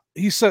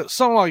said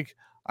something like,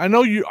 I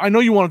know you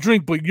want to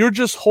drink, but you're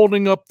just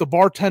holding up the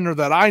bartender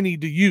that I need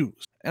to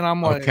use. And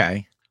I'm like,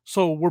 okay.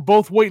 So we're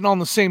both waiting on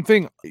the same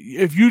thing.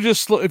 If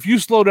you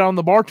slow down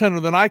the bartender,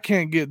 then I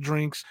can't get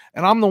drinks,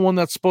 and I'm the one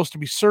that's supposed to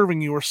be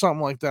serving you or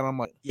something like that. I'm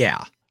like,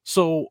 yeah.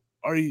 So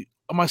am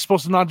I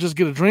supposed to not just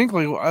get a drink?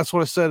 Like, that's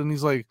what I said. And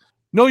he's like,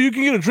 no, you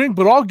can get a drink,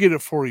 but I'll get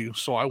it for you.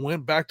 So I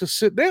went back to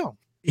sit down.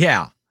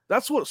 Yeah.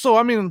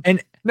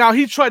 And now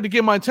he tried to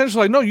get my attention.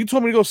 Like, no, you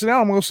told me to go sit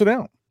down. I'm going to sit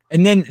down.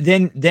 And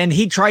then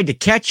he tried to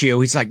catch you.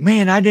 He's like,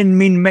 man, I didn't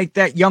mean to make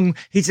that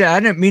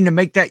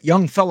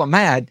young fella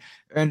mad.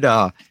 And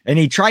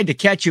he tried to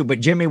catch you,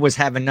 but Jimmy was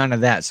having none of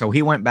that. So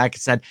he went back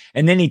and said,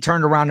 and then he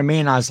turned around to me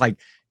and I was like,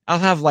 I'll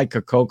have like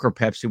a Coke or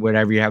Pepsi,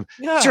 whatever you have.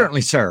 Yeah.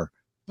 Certainly, sir.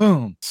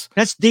 Boom.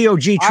 That's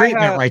D.O.G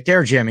treatment right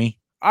there, Jimmy.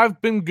 I'm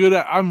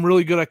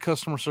really good at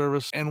customer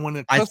service. And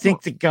when I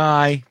think the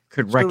guy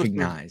could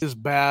recognize is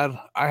bad.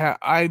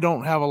 I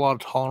don't have a lot of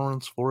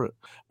tolerance for it,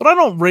 but I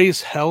don't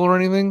raise hell or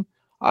anything.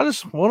 I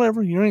just,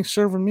 whatever, you ain't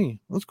serving me.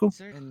 Let's go.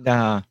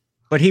 And,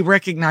 but he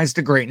recognized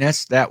the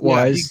greatness that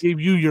was. He gave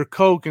you your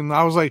Coke, and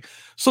I was like,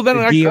 so then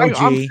I'm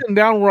sitting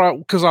down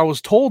because I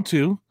was told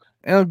to,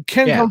 and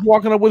Ken comes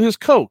walking up with his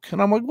Coke,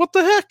 and I'm like, what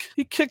the heck?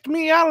 He kicked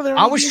me out of there.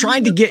 I was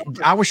trying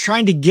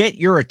to get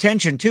your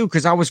attention too,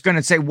 because I was going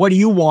to say, what do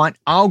you want?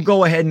 I'll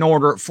go ahead and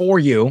order it for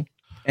you,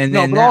 and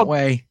then that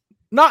way.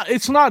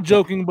 It's not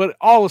joking, but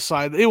all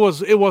aside, it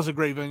was a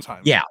great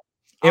time. Yeah.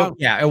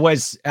 It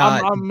was.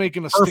 I'm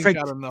making a stink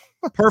out of nothing.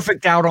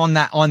 Perfect out on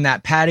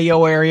that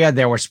patio area.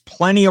 There was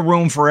plenty of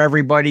room for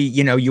everybody.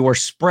 You were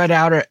spread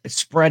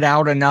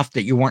out enough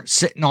that you weren't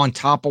sitting on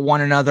top of one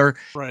another.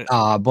 Right.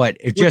 But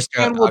it's just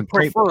a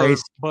great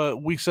place.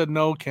 But we said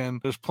no, Ken.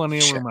 There's plenty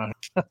of room out.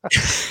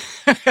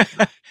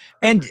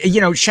 And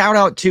shout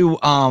out to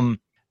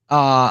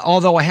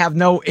although I have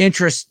no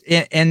interest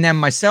in them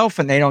myself,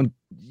 and they don't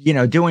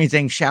do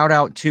anything. Shout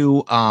out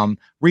to my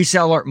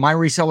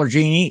reseller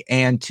Genie,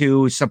 and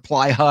to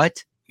Supply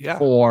Hut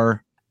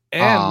for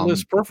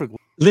List Perfectly.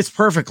 List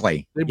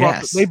Perfectly. They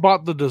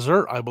bought the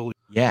dessert, I believe.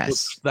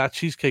 Yes, that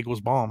cheesecake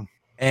was bomb,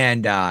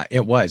 and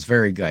it was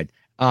very good.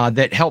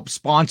 That helped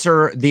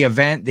sponsor the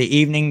event, the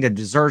evening, the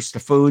desserts, the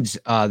foods,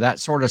 that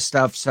sort of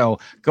stuff. So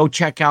go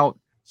check out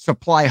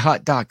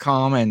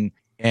supplyhut.com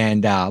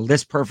and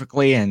List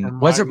Perfectly. And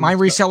was it My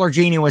Reseller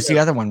Genie was the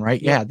other one,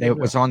 right? Yeah, it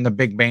was on the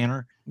big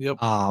banner. Yep.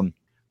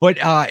 But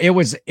it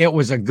was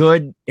a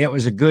good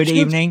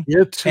evening.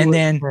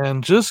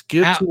 Just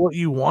get to what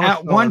you want.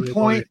 At one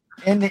point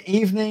in the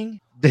evening,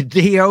 the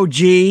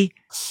D.O.G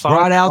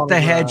brought out the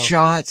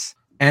headshots,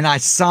 and I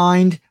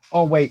signed.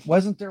 Oh wait,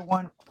 wasn't there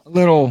one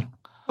little?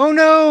 Oh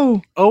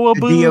no! Oh, a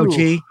boo.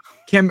 D.O.G.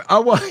 Kim.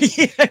 Oh well,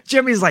 yeah,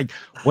 Jimmy's like,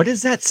 what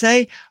does that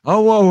say?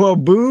 Oh,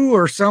 boo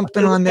or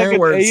something on there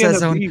where it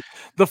says on.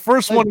 The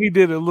first one he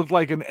did, it looked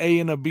like an A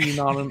and a B,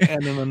 not an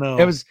N and an O.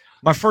 It was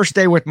my first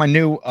day with my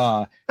new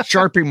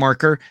Sharpie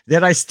marker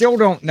that I still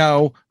don't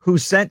know who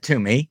sent to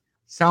me.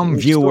 Some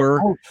viewer.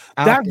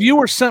 That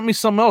viewer sent me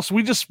something else.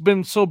 We just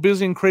been so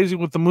busy and crazy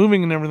with the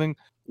moving and everything.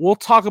 We'll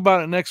talk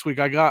about it next week.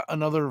 I got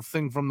another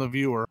thing from the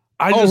viewer.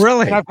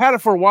 Really? I've had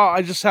it for a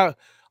while.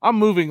 I'm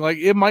moving. Like,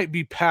 it might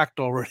be packed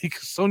already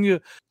because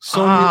Sonia's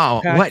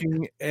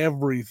packing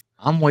everything.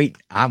 I'm waiting.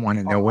 I want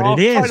to know what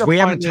it is. We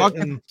haven't talked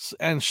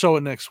and show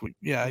it next week.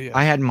 Yeah.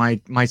 I had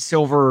my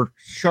silver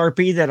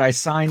Sharpie that I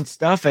signed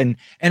stuff, and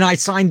I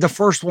signed the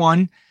first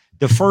one.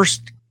 The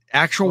first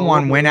actual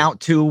one went out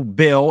to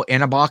Bill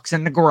in a box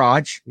in the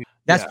garage.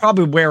 That's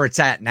probably where it's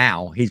at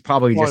now. He's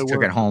probably just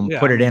took it home,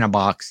 put it in a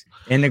box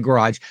in the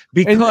garage,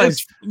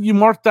 because you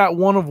marked that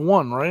 1 of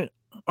 1, right?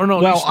 Or no?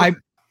 Well,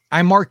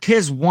 I marked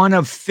his 1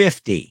 of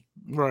 50.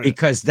 Right.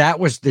 Because that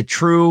was the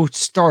true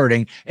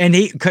starting, and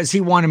because he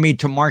wanted me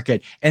to mark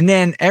it, and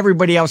then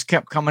everybody else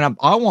kept coming up.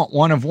 I want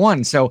 1 of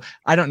 1, so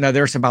I don't know.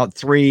 There's about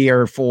 3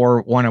 or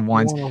 4 1 of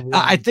 1s.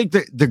 I think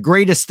the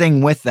greatest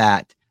thing with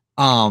that,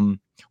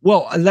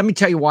 well, let me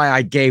tell you why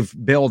I gave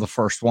Bill the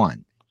first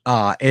one,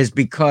 is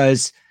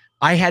because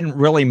I hadn't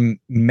really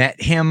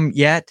met him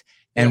yet,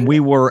 and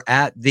we were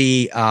at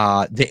the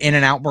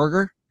In-N-Out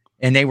Burger,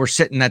 and they were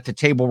sitting at the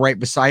table right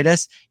beside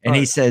us, and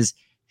he says,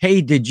 hey,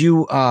 did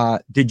you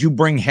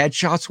bring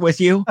headshots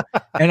with you?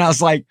 And I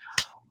was like,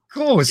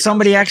 Cool.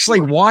 Somebody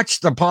actually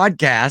watched the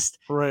podcast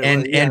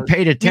and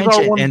paid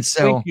attention. And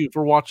so thank you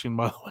for watching,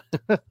 by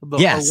the way.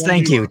 Yes,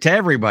 thank you to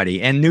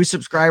everybody and new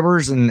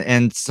subscribers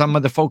and some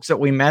of the folks that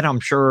we met.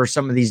 I'm sure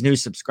some of these new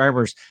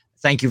subscribers.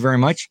 Thank you very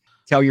much.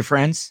 Tell your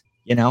friends,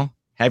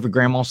 have your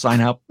grandma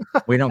sign up.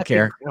 We don't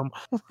care.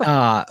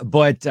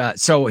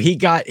 So he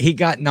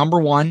got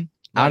number one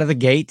out of the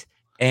gate,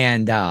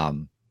 and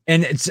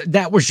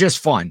that was just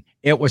fun.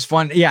 It was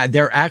fun. Yeah,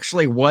 there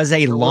actually was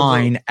a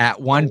line at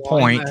one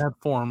point that had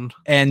formed,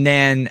 and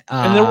then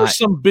and there were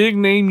some big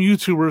name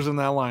YouTubers in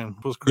that line.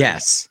 It was crazy.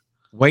 Yes,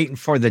 waiting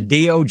for the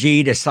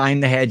D.O.G to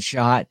sign the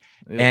headshot.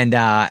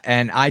 Yeah.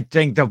 And I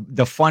think the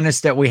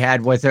funnest that we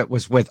had with it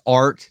was with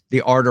Art, the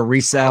Art of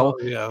Resell.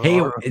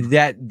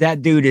 That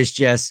dude is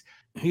just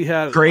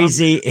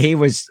crazy. He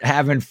was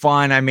having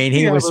fun. I mean,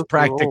 he was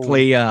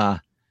practically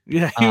he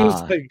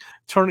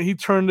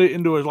turned it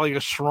into a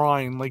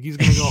shrine. Like he's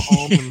gonna go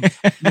home and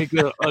make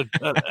a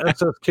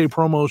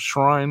SSKPromo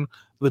shrine,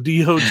 the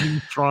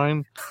D.O.G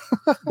shrine.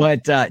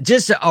 But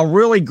just a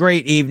really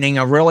great evening,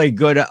 a really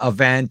good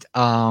event.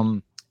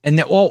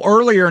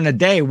 Earlier in the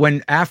day,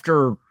 in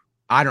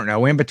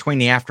between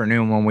the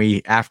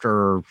afternoon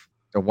after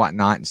the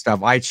whatnot and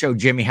stuff, I showed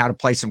Jimmy how to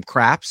play some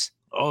craps.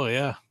 Oh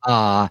yeah.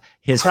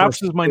 His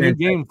craps is my new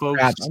game, folks.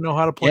 Craps. I know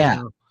how to play.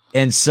 Yeah.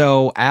 And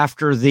so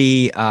after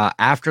the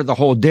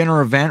whole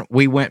dinner event,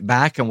 we went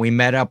back and we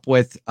met up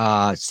with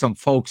some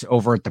folks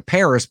over at the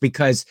Paris,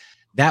 because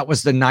that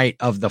was the night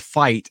of the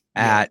fight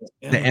at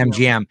the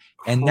MGM.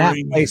 And that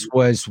place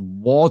was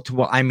wall to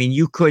wall. I mean,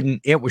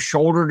 it was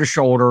shoulder to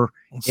shoulder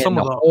in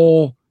the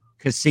whole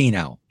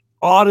casino.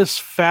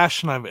 Oddest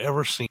fashion I've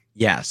ever seen.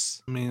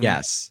 Yes. I mean,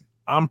 yes.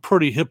 I'm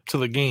pretty hip to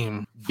the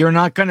game. You're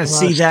not going to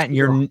see that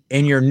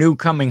in your new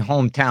coming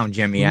hometown,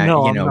 Jimmy.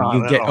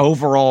 You get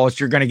overalls.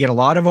 You're going to get a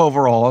lot of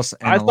overalls.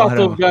 And I thought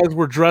those guys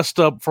were dressed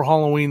up for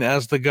Halloween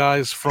as the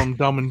guys from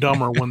Dumb and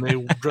Dumber when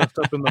they dressed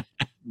up in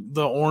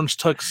the orange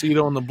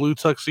tuxedo and the blue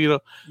tuxedo.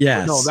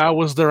 Yes. No, that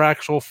was their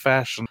actual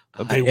fashion.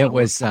 It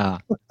was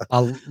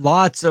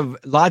lots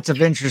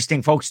of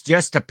interesting folks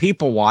just to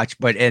people watch.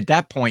 But at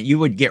that point, you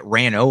would get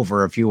ran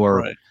over if you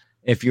were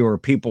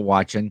people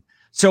watching.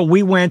 So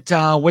we went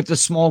with a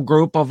small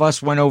group of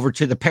us, went over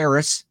to the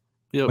Paris,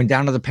 went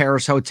down to the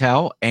Paris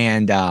Hotel,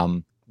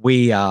 and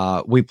we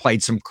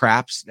played some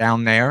craps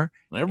down there.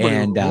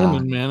 Everybody was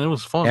winning, man. It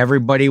was fun.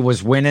 Everybody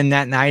was winning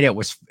that night. It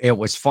was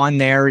fun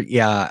there.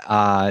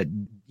 Yeah,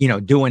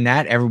 doing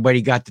that.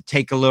 Everybody got to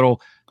take a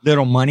little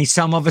money.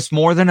 Some of us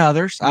more than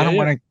others. I don't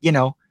want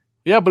to,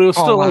 Yeah, but it was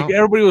still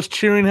everybody was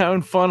cheering,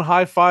 having fun,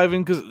 high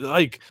fiving, because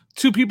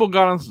two people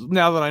got on.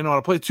 Now that I know how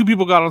to play, two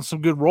people got on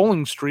some good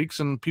rolling streaks,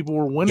 and people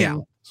were winning. Yeah.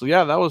 So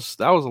that was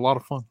a lot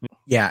of fun.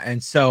 Yeah,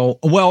 and so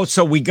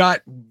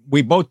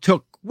we both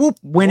took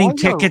winning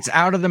tickets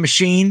out of the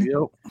machine,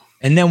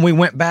 and then we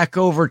went back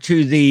over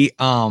to the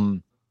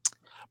because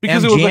MGM.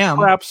 It was a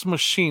craps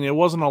machine. It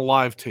wasn't a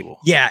live table.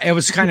 Yeah, it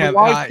was kind of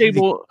live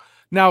table.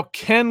 Now,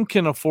 Ken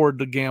can afford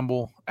to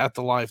gamble at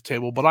the live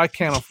table, but I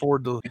can't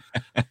afford to.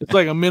 It's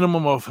like a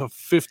minimum of a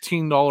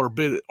 $15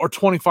 bid or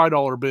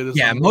 $25 bid.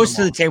 Most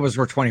of the tables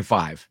were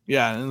 $25.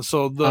 Yeah, and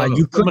so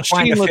you couldn't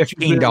find a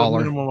 $15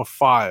 minimum of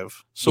 $5.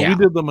 So we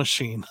did the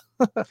machine.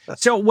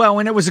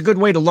 And it was a good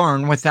way to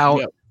learn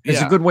without.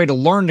 It's a good way to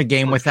learn the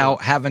game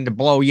without having to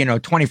blow,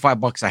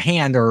 $25 a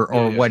hand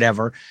or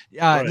whatever.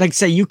 Like I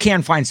say, you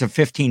can find some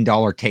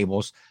 $15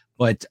 tables,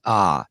 but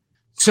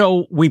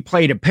so we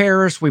played at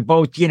Paris. We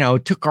both,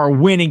 took our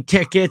winning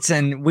tickets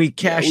and we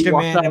cashed them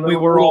in, and we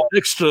were all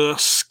extra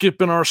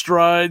skipping our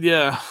stride.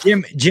 Yeah.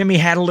 Jimmy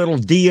had a little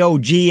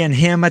D.O.G in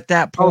him at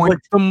that point. Like,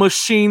 the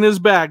machine is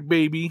back,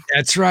 baby.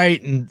 That's right.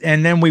 And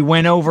then we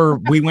went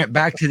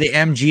back to the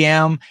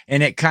MGM,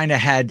 and it kind of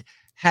had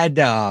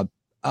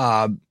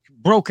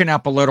broken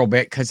up a little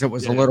bit because it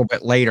was a little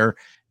bit later.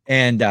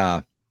 And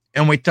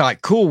we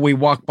thought, cool, we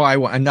walked by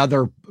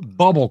another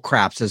Bubble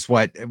Craps is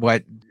what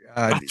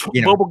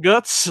Bubble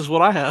Guts is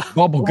what I have.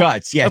 Bubble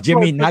Guts, yeah,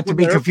 Jimmy, not to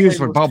be confused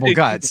with Bubble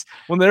Guts.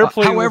 When the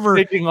airplane was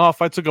taking off,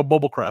 I took a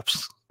Bubble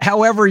Craps.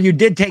 However, you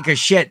did take a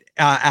shit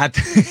at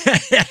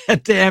the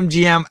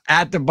MGM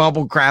at the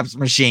Bubble Craps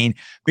machine,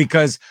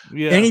 because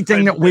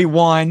anything that we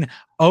won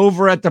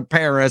over at the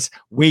Paris,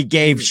 we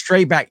gave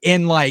straight back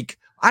in.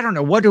 I don't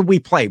know, what did we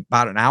play?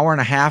 About an hour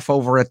and a half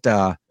over at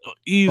the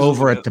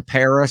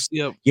Paris.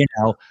 Yep.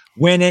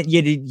 Win it,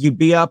 you'd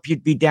be up,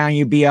 you'd be down,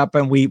 you'd be up,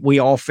 and we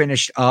all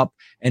finished up,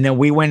 and then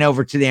we went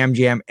over to the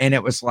MGM, and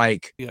it was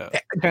 10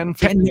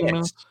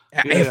 minutes.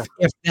 If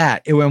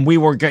that, when we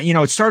were,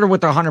 it started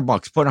with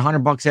 $100, put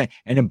 $100 in,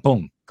 and then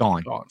boom,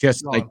 gone.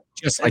 Just like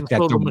that.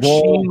 So the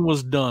machine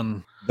was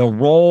done. The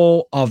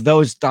roll of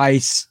those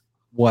dice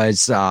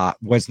was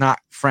not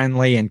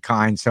friendly and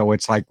kind. So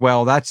it's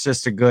that's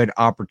just a good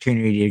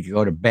opportunity to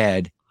go to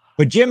bed.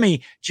 But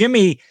Jimmy,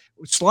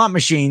 slot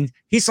machine,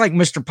 he's like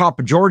Mr.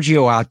 Papa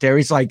Giorgio out there.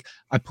 He's like,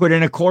 I put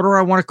in a quarter,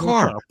 I want a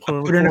car. I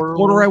put in a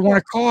quarter, I want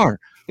a car.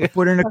 I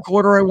put in a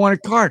quarter. I want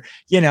a car.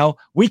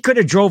 We could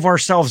have drove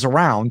ourselves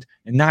around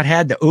and not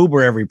had to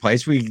Uber every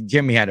place.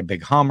 Jimmy had a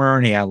big Hummer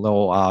and he had a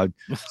little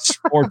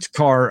sports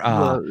car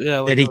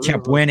that he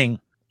kept winning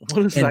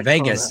in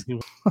Vegas.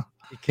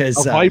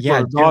 Because a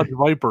Viper, Dodge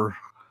Viper.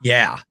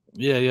 Yeah.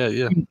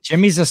 Yeah.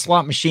 Jimmy's a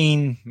slot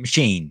machine.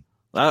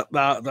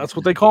 That's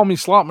what they call me,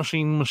 slot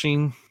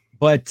machine.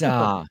 But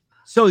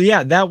so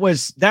yeah, that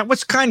was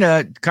kind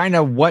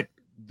of what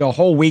the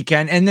whole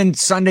weekend. And then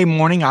Sunday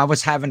morning, I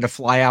was having to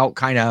fly out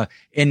kind of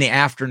in the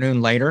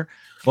afternoon later.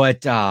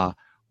 But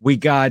we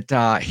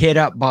got hit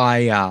up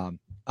by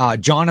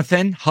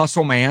Jonathan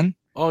Hustle Man.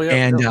 Oh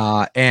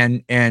yeah,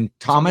 and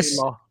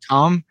Thomas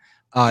Tom.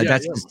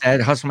 That's his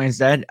dad. Hustle Man's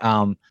dad.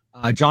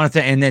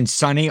 Jonathan, and then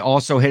Sonny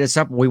also hit us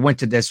up. We went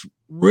to this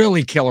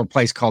really killer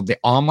place called the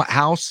Omelet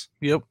House.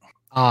 Yep.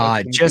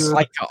 Just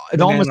like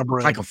it almost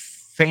looks like a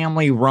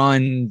family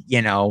run,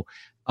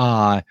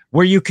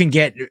 where you can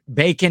get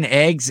bacon,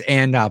 eggs,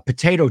 and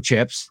potato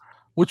chips,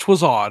 which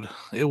was odd.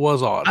 It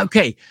was odd.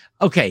 Okay.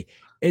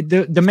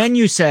 The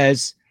menu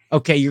says,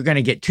 okay, you're going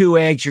to get 2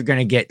 eggs, you're going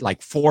to get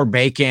like 4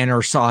 bacon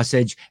or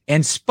sausage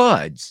and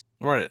spuds.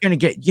 Right. You're going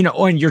to get,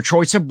 and your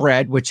choice of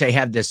bread, which they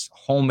have this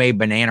homemade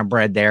banana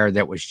bread there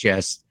that was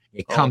just,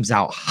 it comes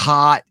out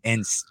hot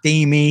and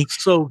steamy.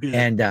 So good.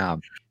 And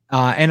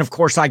of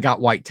course I got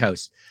white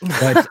toast,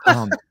 but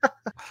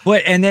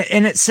and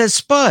it says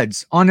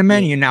spuds on the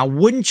menu. Now,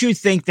 wouldn't you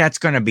think that's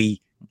going to be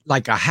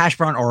like a hash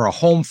brown or a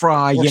home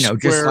fry, or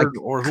just like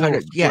or cut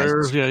it,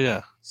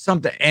 yeah,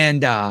 something.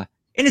 And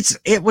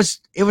it was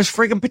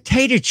friggin'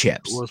 potato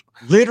chips,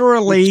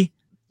 literally.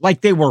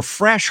 Like they were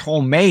fresh,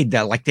 homemade,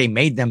 that like they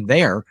made them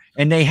there,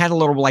 and they had a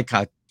little like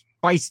a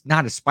spice,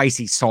 not a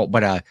spicy salt,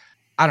 but I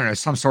don't know,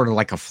 some sort of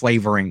like a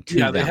flavoring to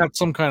them. They had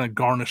some kind of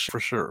garnish for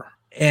sure.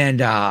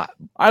 And I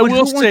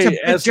will say,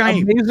 as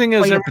amazing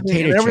as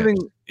everything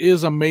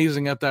is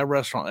amazing at that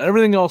restaurant.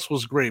 Everything else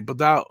was great, but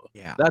that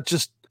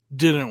just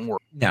didn't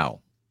work. No.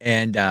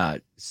 And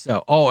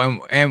so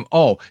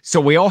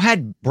we all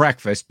had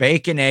breakfast,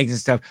 bacon, eggs, and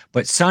stuff.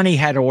 But Sonny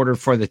had ordered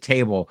for the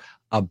table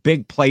a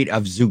big plate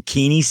of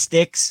zucchini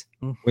sticks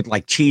with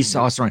like cheese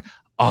sauce on.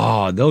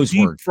 Oh, those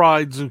were deep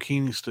fried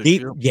zucchini sticks.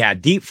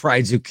 Deep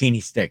fried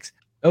zucchini sticks.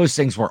 Those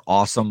things were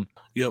awesome.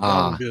 Yep, that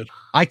was good.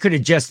 I could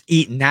have just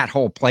eaten that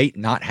whole plate,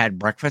 not had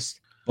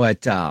breakfast.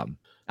 But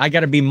I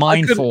got to be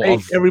mindful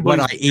of what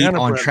I eat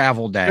on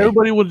travel day.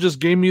 Everybody would have just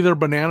gave me their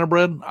banana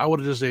bread. I would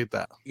have just ate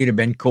that. It'd have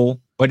been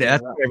cool. But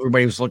that's what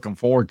everybody was looking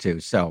forward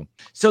to. So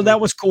that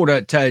was cool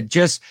to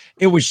just,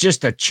 it was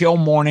just a chill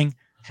morning,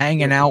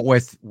 hanging out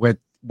with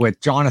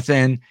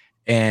Jonathan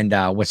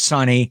and with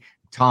Sonny,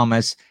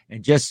 Thomas,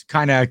 and just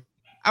kind of,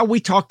 we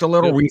talked a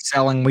little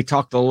reselling. We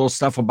talked a little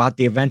stuff about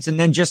the events, and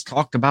then just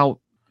talked about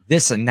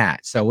this and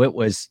that. So it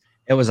was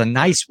a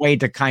nice way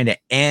to kind of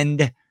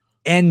end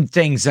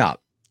things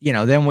up.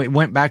 Then we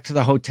went back to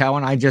the hotel,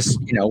 and I just,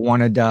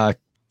 wanted to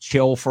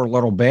chill for a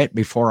little bit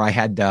before I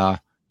had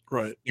to,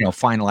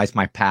 finalize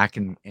my pack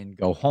and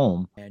go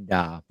home. And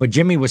but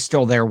Jimmy was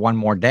still there one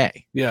more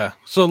day. Yeah.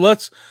 So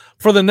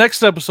for the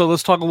next episode,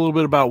 let's talk a little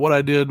bit about what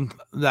I did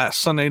that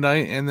Sunday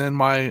night, and then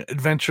my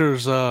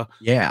adventures.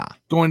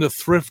 Going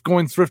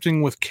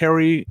thrifting with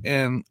Carrie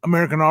and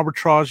American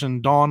Arbitrage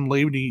and Dawn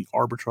Lady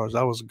Arbitrage.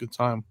 That was a good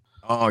time.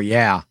 Oh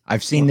yeah,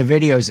 I've seen the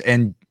videos.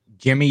 And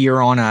Jimmy,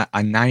 you're on a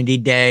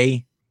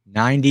 90-day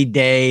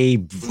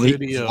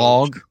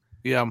vlog,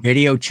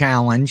 video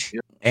challenge,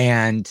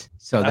 and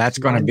so that's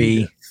going to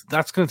be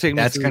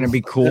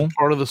cool.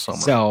 Part of the summer.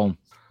 So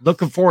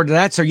looking forward to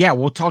that. So yeah,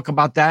 we'll talk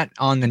about that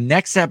on the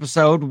next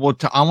episode.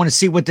 I want to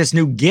see what this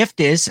new gift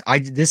is.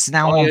 This is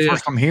now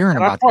first I'm hearing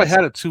about. I probably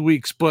had it 2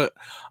 weeks, but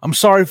I'm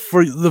sorry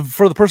for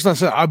the person that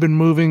said I've been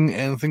moving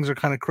and things are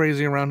kind of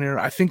crazy around here.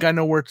 I think I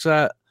know where it's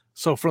at.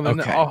 So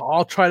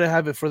I'll try to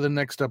have it for the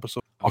next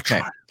episode. I'll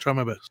try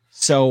my best.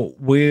 So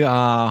we're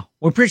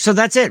pretty. So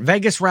that's it.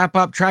 Vegas wrap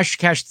up. Trash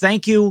Cash.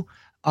 Thank you,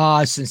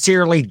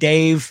 sincerely,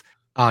 Dave,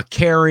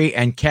 Carrie,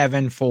 and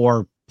Kevin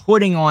for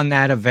putting on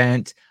that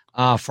event,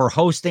 for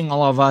hosting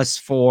all of us,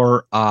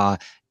 for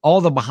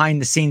all the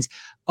behind the scenes.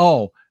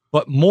 Oh,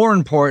 but more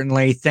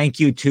importantly, thank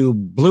you to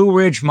Blue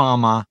Ridge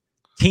Mama,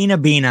 Tina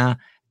Bina,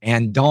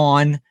 and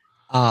Dawn,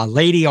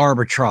 Lady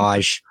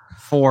Arbitrage,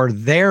 for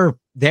their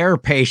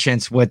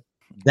patience with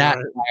that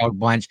wild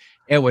bunch.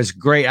 It was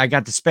great. I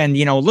got to spend,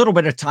 a little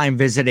bit of time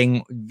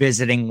visiting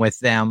with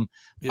them.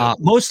 Yeah.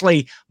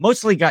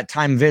 Mostly got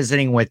time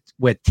visiting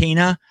with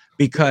Tina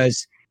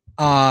because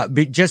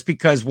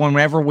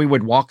whenever we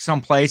would walk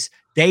someplace,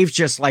 Dave's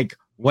just like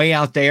way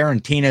out there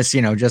and Tina's,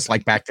 just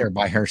like back there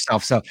by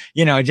herself. So,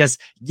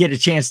 just get a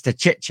chance to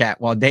chit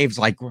chat while Dave's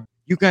like,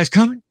 you guys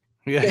coming?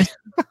 Yeah.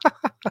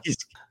 He's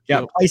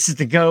got places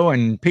to go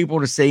and people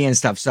to see and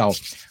stuff. So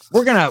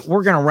we're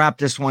gonna wrap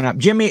this one up.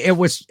 Jimmy, it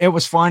was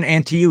fun,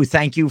 and to you,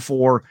 thank you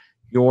for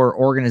your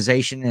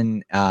organization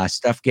and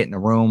stuff, getting the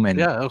room, and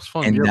it was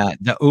fun. And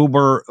the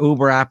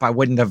Uber app, I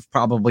wouldn't have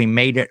probably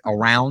made it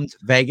around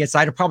Vegas.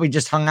 I'd have probably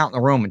just hung out in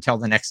the room until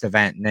the next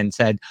event, and then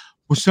said,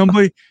 "Well,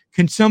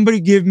 can somebody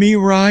give me a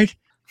ride?"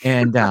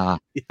 And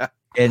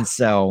And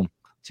so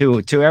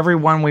to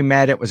everyone we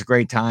met, it was a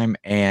great time,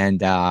 and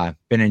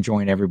been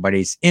enjoying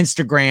everybody's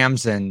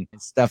Instagrams and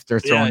stuff they're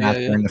throwing out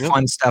there, and the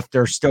fun stuff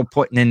they're still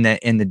putting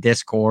in the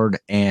Discord.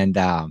 And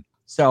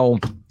so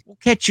we'll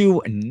catch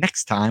you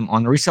next time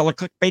on the Reseller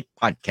Clickbait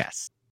Podcast.